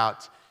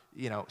about,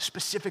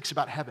 specifics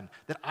about heaven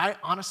that I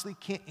honestly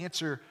can't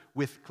answer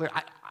with clear.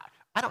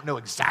 I don't know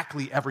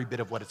exactly every bit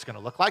of what it's going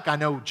to look like. I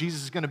know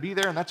Jesus is going to be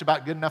there, and that's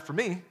about good enough for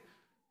me.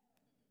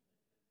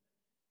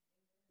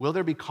 Will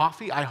there be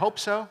coffee? I hope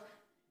so.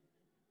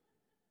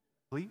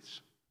 Please.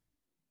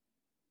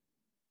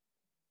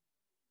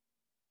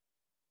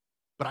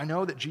 But I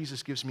know that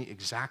Jesus gives me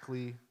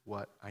exactly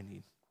what I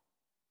need.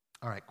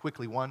 All right,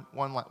 quickly, one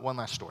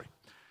last story.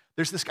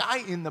 There's this guy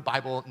in the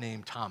Bible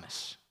named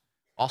Thomas,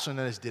 also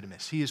known as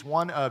Didymus. He is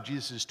one of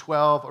Jesus'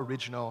 12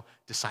 original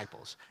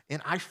disciples.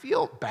 And I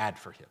feel bad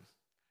for him.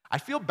 I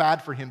feel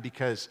bad for him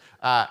because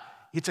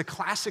it's a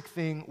classic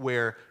thing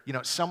where,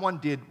 someone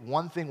did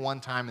one thing one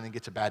time and then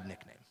gets a bad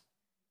nickname.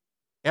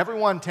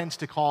 Everyone tends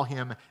to call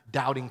him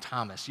Doubting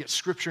Thomas, yet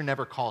Scripture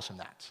never calls him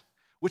that,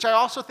 which I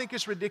also think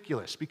is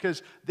ridiculous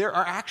because there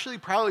are actually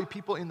probably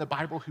people in the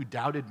Bible who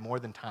doubted more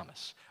than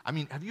Thomas. I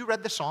mean, have you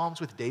read the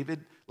Psalms with David?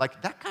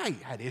 Like, that guy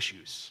had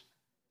issues.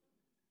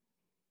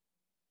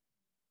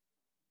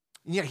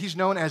 And yet he's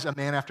known as a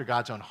man after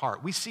God's own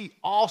heart. We see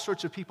all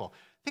sorts of people.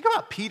 Think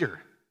about Peter.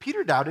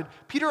 Peter doubted.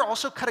 Peter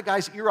also cut a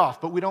guy's ear off,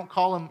 but we don't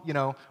call him,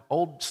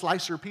 old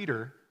slicer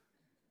Peter.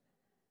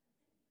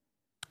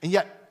 And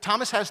yet,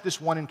 Thomas has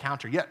this one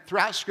encounter. Yet,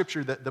 throughout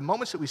Scripture, the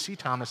moments that we see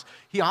Thomas,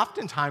 he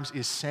oftentimes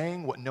is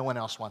saying what no one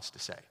else wants to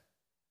say,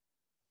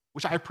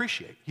 which I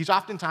appreciate. He's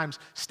oftentimes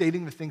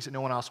stating the things that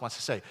no one else wants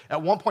to say.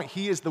 At one point,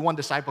 he is the one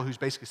disciple who's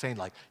basically saying,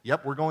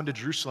 yep, we're going to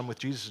Jerusalem with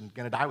Jesus and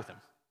going to die with him.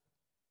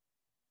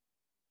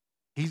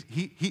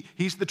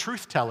 He's the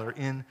truth teller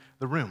in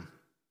the room.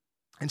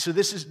 And so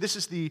this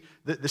is the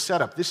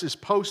setup. This is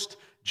post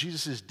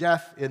Jesus'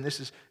 death, and this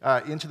is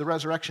into the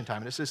resurrection time.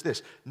 And it says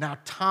this, now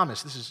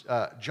Thomas, this is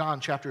John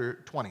chapter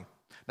 20.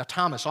 Now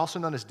Thomas, also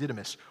known as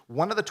Didymus,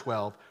 one of the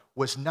 12,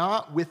 was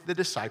not with the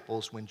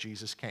disciples when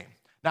Jesus came.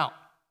 Now,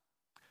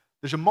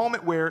 there's a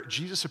moment where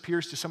Jesus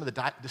appears to some of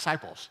the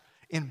disciples.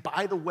 And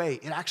by the way,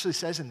 it actually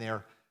says in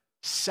there,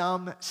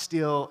 some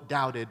still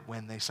doubted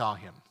when they saw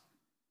him.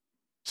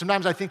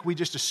 Sometimes I think we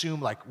just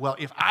assume well,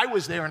 if I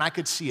was there and I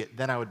could see it,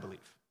 then I would believe.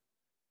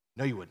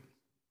 No, you wouldn't.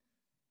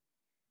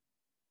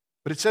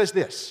 But it says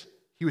this,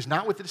 he was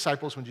not with the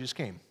disciples when Jesus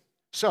came.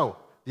 So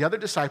the other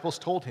disciples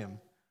told him,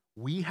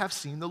 we have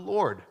seen the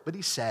Lord. But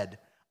he said,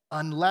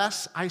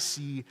 unless I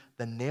see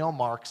the nail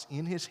marks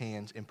in his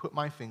hands and put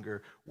my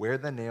finger where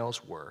the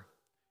nails were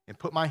and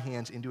put my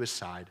hands into his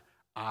side,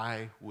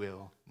 I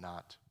will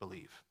not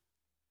believe.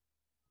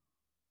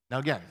 Now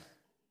again,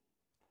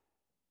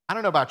 I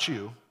don't know about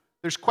you.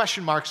 There's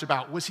question marks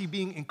about, was he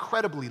being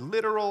incredibly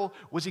literal?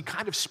 Was he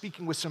kind of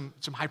speaking with some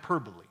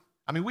hyperbole?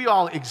 I mean, we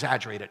all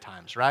exaggerate at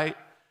times, right?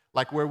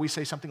 Like where we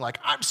say something like,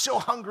 I'm so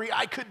hungry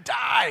I could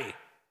die,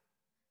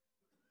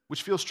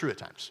 which feels true at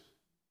times.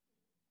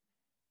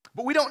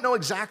 But we don't know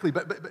exactly,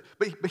 but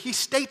he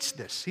states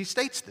this. He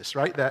states this,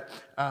 right? That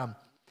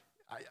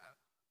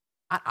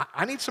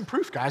I need some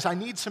proof, guys. I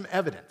need some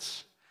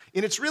evidence.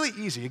 And it's really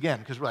easy, again,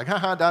 because we're like,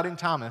 haha, doubting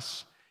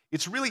Thomas.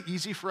 It's really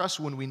easy for us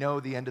when we know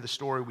the end of the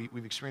story,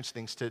 we've experienced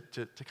things to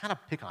kind of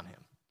pick on him.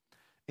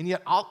 And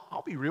yet,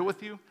 I'll be real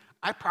with you,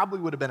 I probably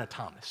would have been a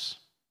Thomas.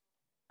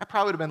 I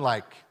probably would have been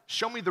like,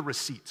 show me the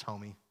receipts,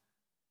 homie.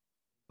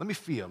 Let me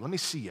feel, let me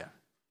see you.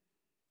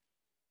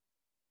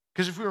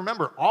 Because if we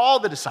remember, all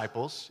the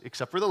disciples,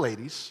 except for the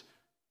ladies,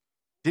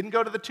 didn't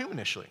go to the tomb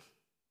initially.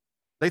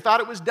 They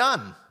thought it was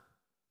done.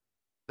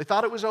 They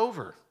thought it was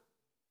over.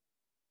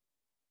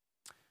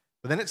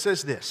 But then it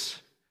says this,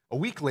 a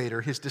week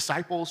later, his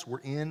disciples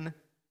were in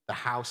the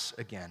house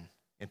again,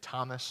 and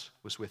Thomas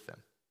was with them.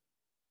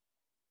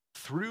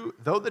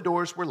 Though the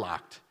doors were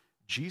locked,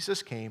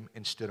 Jesus came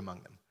and stood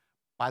among them.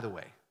 By the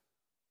way,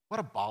 what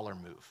a baller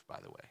move, by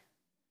the way,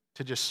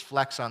 to just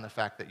flex on the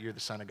fact that you're the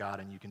Son of God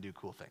and you can do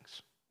cool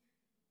things.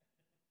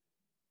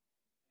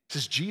 It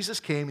says, Jesus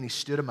came and he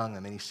stood among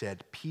them and he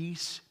said,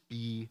 peace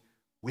be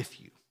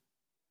with you.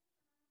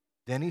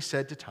 Then he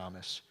said to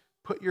Thomas,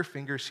 put your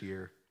fingers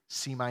here,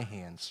 see my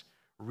hands.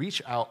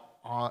 Reach out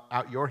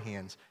your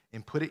hands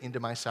and put it into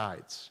my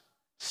sides.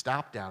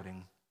 Stop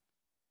doubting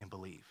and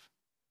believe.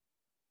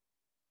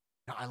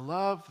 Now, I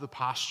love the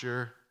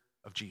posture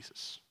of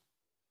Jesus.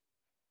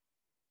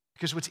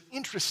 Because what's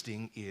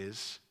interesting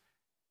is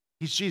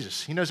he's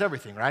Jesus. He knows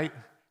everything, right?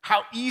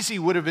 How easy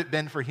would have it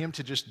been for him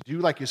to just do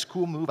like his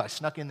cool move? I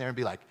snuck in there and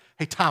be like,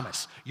 hey,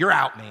 Thomas, you're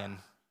out, man.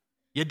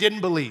 You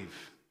didn't believe.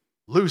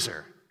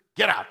 Loser.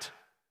 Get out.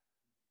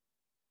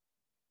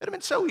 It would have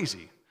been so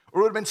easy. Or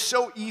it would have been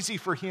so easy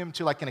for him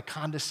to, like in a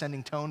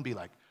condescending tone, be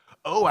like,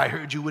 oh, I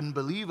heard you wouldn't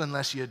believe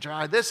unless you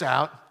tried this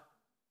out.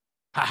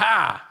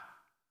 Ha-ha.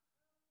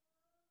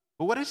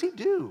 But what does he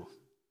do?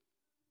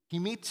 He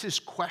meets his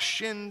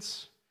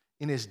questions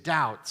and his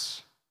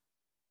doubts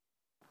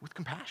with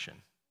compassion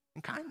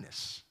and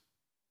kindness.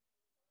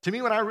 To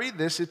me, when I read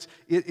this, it's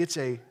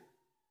you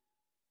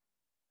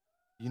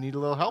need a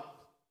little help?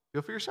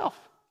 Feel for yourself.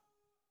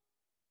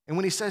 And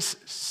when he says,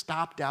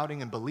 stop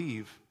doubting and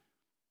believe,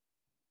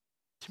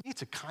 to me,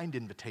 it's a kind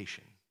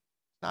invitation.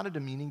 It's not a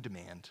demeaning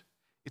demand.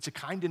 It's a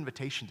kind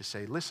invitation to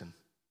say, listen,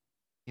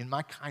 in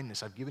my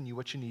kindness, I've given you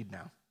what you need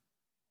now.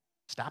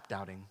 Stop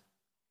doubting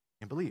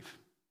and believe.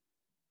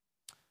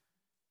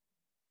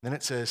 Then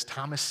it says,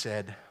 Thomas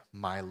said,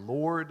 my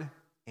Lord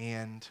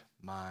and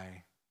my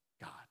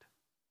God.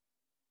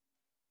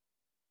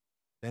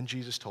 Then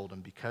Jesus told him,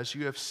 because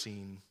you have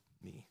seen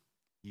me,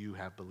 you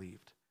have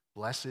believed.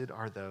 Blessed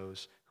are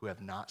those who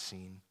have not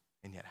seen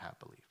and yet have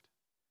believed.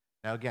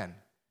 Now again,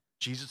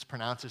 Jesus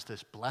pronounces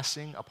this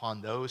blessing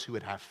upon those who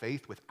would have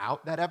faith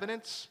without that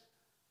evidence,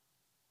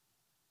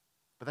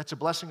 but that's a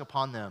blessing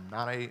upon them,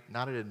 not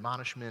an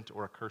admonishment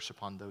or a curse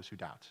upon those who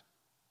doubt.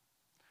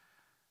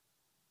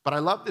 But I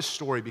love this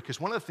story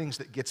because one of the things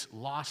that gets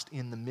lost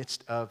in the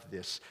midst of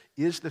this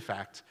is the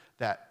fact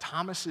that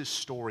Thomas's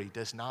story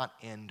does not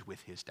end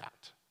with his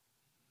doubt.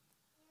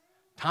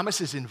 Thomas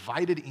is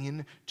invited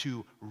in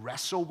to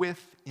wrestle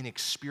with and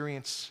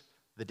experience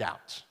the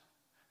doubt,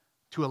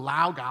 to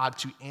allow God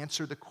to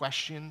answer the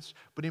questions,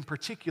 but in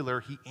particular,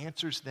 he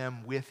answers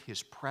them with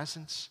his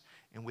presence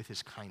and with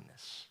his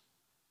kindness.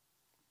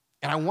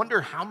 And I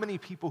wonder how many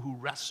people who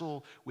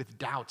wrestle with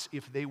doubts,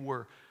 if they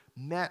were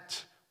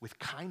met with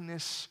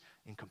kindness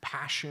and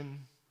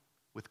compassion,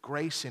 with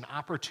grace and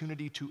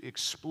opportunity to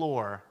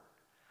explore,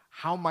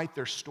 how might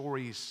their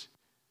stories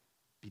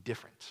be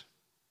different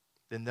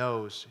than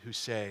those who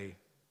say,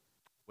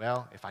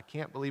 well, if I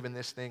can't believe in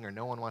this thing or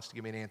no one wants to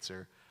give me an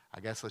answer, I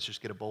guess let's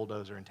just get a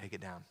bulldozer and take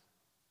it down.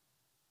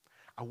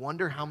 I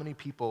wonder how many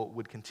people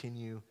would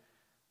continue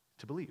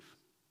to believe.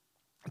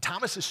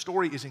 Thomas's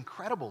story is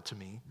incredible to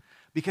me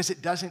because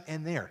it doesn't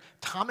end there.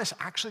 Thomas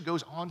actually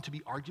goes on to be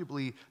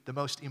arguably the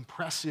most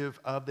impressive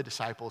of the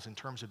disciples in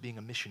terms of being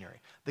a missionary.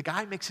 The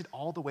guy makes it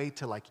all the way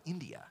to like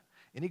India,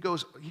 and he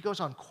goes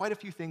on quite a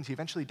few things. He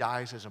eventually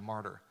dies as a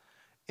martyr.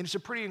 And it's a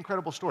pretty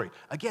incredible story.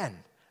 Again,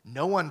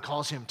 no one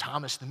calls him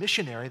Thomas the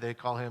missionary. They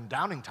call him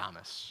Doubting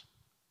Thomas.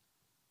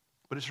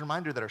 But it's a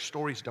reminder that our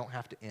stories don't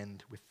have to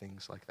end with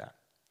things like that.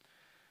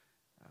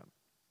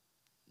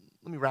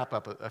 Let me wrap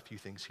up a few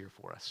things here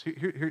for us.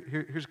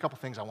 Here's a couple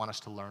things I want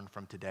us to learn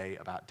from today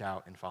about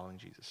doubt and following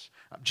Jesus.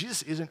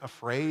 Jesus isn't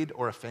afraid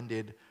or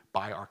offended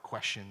by our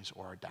questions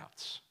or our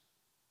doubts.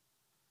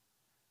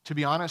 To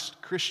be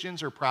honest,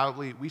 Christians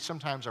we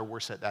sometimes are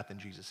worse at that than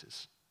Jesus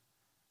is.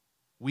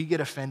 We get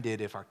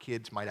offended if our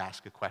kids might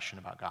ask a question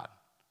about God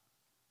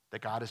that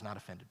God is not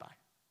offended by.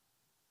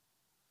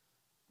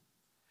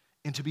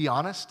 And to be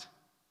honest,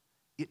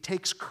 it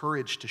takes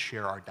courage to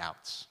share our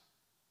doubts.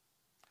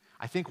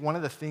 I think one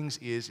of the things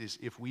is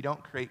if we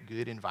don't create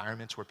good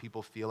environments where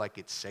people feel like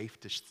it's safe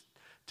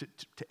to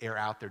air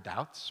out their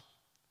doubts,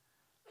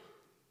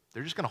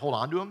 they're just going to hold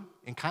on to them,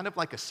 and kind of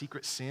like a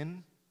secret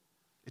sin,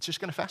 it's just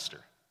going to fester.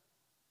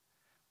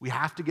 We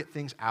have to get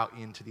things out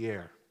into the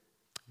air.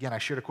 Again, I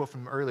shared a quote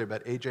from him earlier,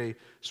 but A.J.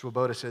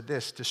 Swoboda said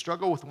this: to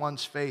struggle with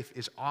one's faith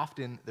is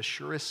often the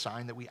surest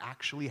sign that we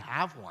actually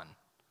have one.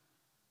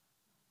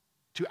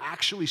 To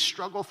actually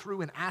struggle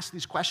through and ask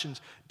these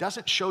questions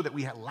doesn't show that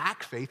we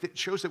lack faith. It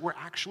shows that we're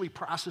actually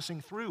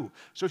processing through.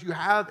 So if you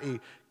have a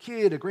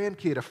kid, a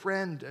grandkid, a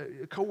friend,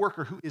 a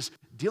coworker who is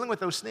dealing with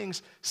those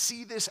things,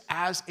 see this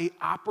as an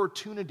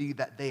opportunity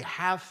that they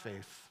have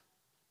faith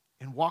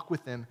and walk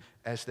with them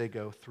as they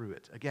go through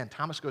it. Again,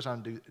 Thomas goes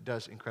on and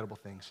does incredible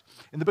things.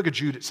 In the book of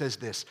Jude, it says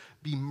this: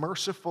 be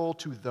merciful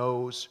to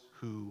those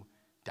who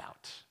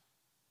doubt.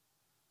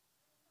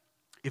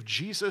 If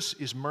Jesus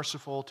is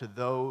merciful to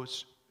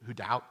those who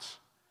doubt,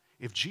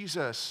 if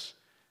Jesus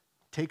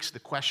takes the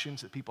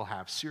questions that people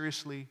have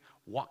seriously,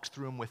 walks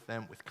through them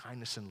with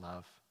kindness and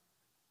love,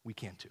 we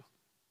can too.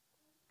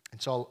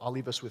 And so I'll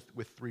leave us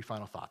with three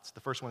final thoughts. The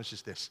first one is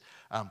just this.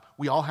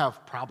 We all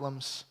have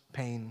problems,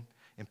 pain,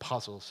 and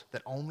puzzles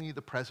that only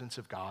the presence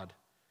of God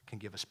can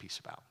give us peace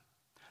about.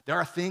 There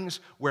are things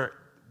where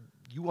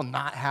you will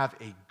not have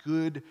a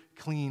good,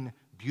 clean,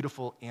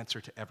 beautiful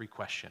answer to every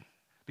question,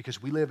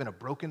 because we live in a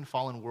broken,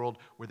 fallen world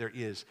where there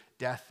is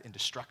death and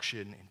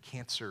destruction and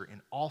cancer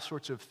and all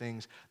sorts of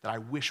things that I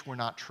wish were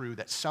not true,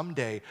 that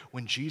someday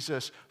when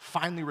Jesus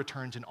finally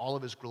returns in all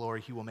of his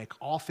glory, he will make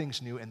all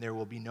things new and there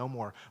will be no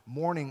more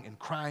mourning and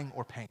crying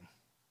or pain.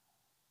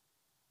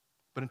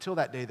 But until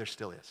that day, there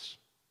still is.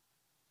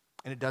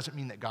 And it doesn't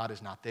mean that God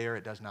is not there.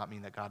 It does not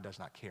mean that God does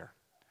not care.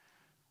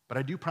 But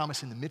I do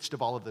promise in the midst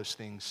of all of those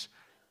things,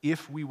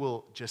 if we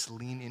will just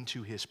lean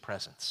into his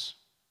presence,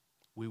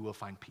 we will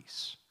find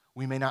peace.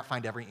 We may not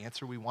find every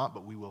answer we want,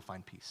 but we will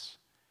find peace.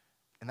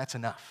 And that's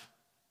enough.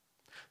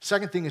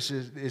 Second thing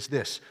is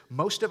this.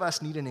 Most of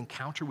us need an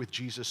encounter with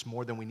Jesus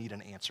more than we need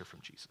an answer from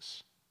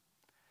Jesus.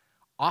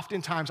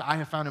 Oftentimes, I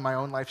have found in my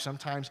own life,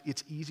 sometimes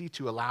it's easy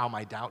to allow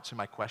my doubts and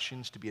my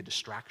questions to be a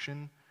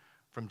distraction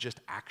from just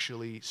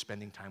actually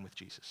spending time with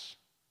Jesus.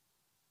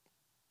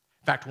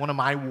 In fact, one of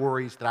my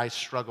worries that I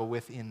struggle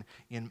with in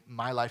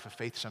my life of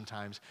faith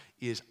sometimes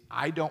is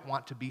I don't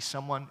want to be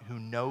someone who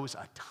knows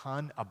a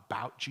ton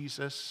about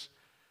Jesus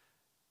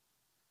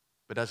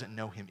but doesn't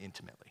know him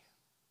intimately.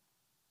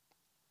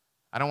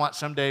 I don't want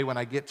someday when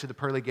I get to the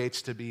pearly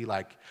gates to be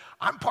like,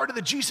 I'm part of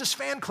the Jesus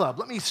fan club.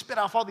 Let me spit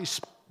off all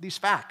these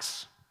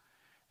facts.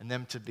 And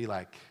them to be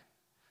like,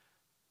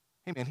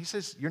 hey man, he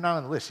says you're not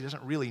on the list. He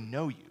doesn't really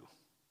know you.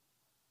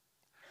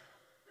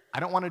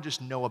 I don't want to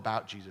just know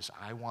about Jesus.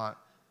 I want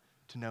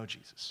to know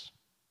Jesus.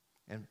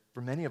 And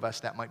for many of us,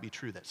 that might be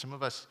true, that some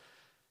of us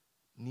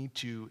need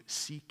to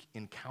seek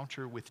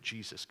encounter with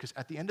Jesus. Because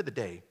at the end of the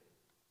day,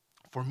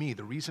 for me,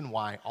 the reason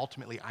why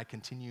ultimately I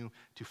continue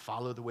to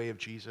follow the way of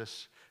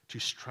Jesus, to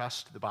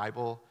trust the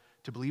Bible,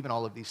 to believe in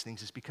all of these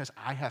things is because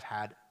I have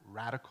had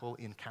radical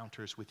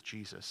encounters with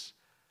Jesus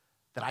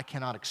that I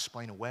cannot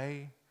explain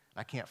away, and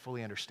I can't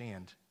fully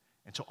understand.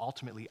 And so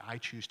ultimately, I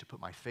choose to put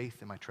my faith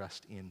and my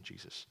trust in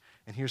Jesus.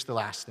 And here's the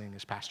last thing,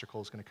 as Pastor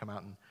Cole is going to come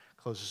out and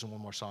close us in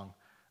one more song.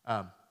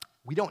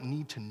 We don't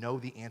need to know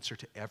the answer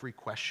to every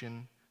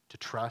question to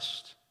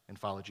trust and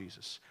follow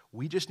Jesus.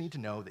 We just need to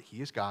know that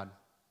he is God,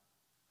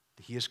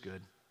 that he is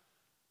good,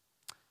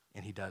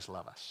 and he does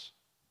love us.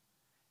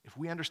 If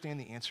we understand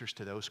the answers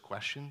to those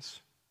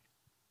questions,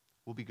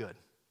 we'll be good.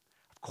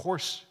 Of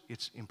course,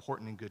 it's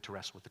important and good to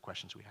wrestle with the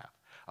questions we have.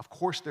 Of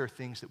course, there are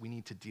things that we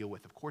need to deal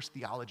with. Of course,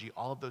 theology,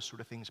 all of those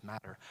sort of things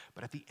matter.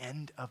 But at the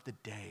end of the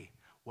day,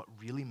 what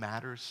really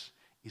matters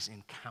is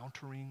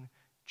encountering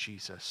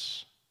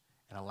Jesus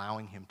and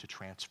allowing him to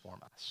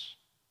transform us.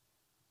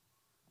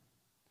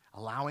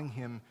 Allowing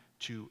him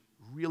to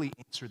really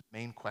answer the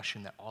main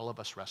question that all of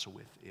us wrestle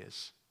with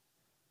is,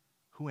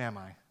 who am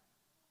I?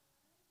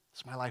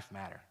 Does my life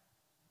matter?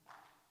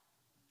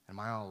 Am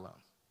I all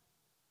alone?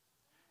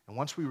 And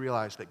once we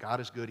realize that God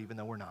is good even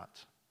though we're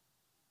not,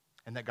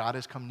 and that God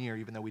has come near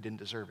even though we didn't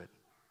deserve it,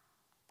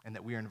 and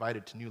that we are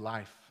invited to new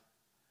life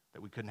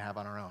that we couldn't have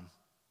on our own,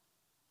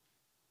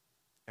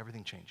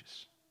 everything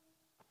changes.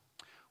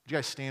 Would you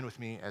guys stand with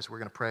me as we're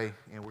going to pray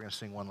and we're going to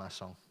sing one last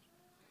song?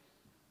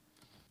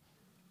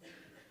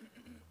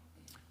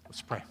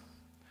 Let's pray.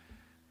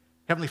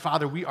 Heavenly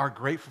Father, we are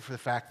grateful for the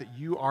fact that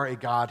you are a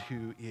God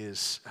who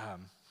is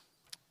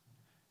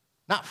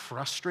not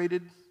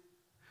frustrated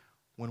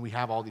when we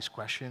have all these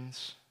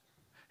questions,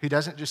 who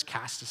doesn't just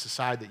cast us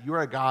aside, that you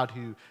are a God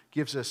who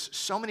gives us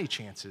so many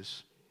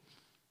chances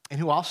and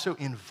who also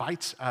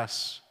invites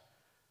us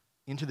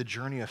into the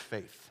journey of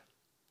faith,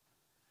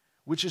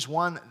 which is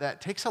one that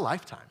takes a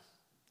lifetime,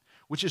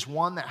 which is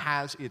one that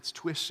has its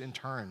twists and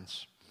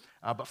turns.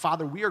 But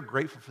Father, we are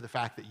grateful for the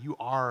fact that you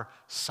are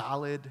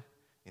solid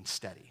and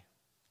steady,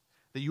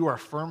 that you are a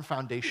firm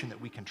foundation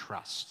that we can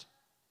trust.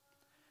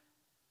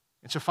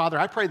 And so, Father,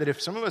 I pray that if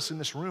some of us in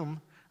this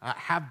room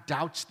have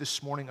doubts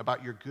this morning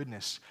about your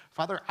goodness,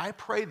 Father, I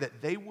pray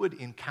that they would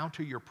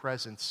encounter your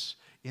presence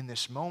in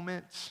this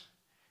moment,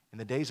 in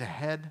the days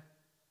ahead,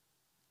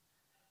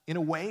 in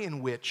a way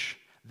in which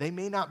they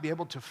may not be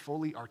able to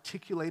fully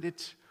articulate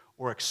it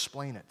or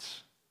explain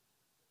it,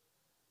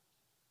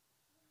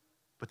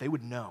 but they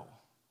would know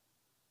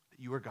that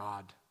you are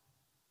God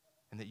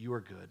and that you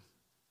are good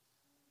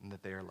and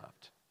that they are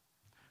loved.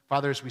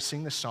 Father, as we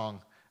sing this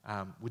song,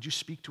 would you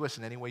speak to us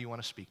in any way you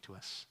want to speak to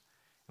us?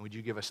 And would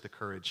you give us the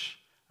courage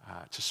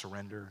to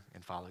surrender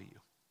and follow you?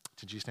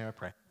 To Jesus' name I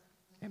pray.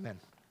 Amen.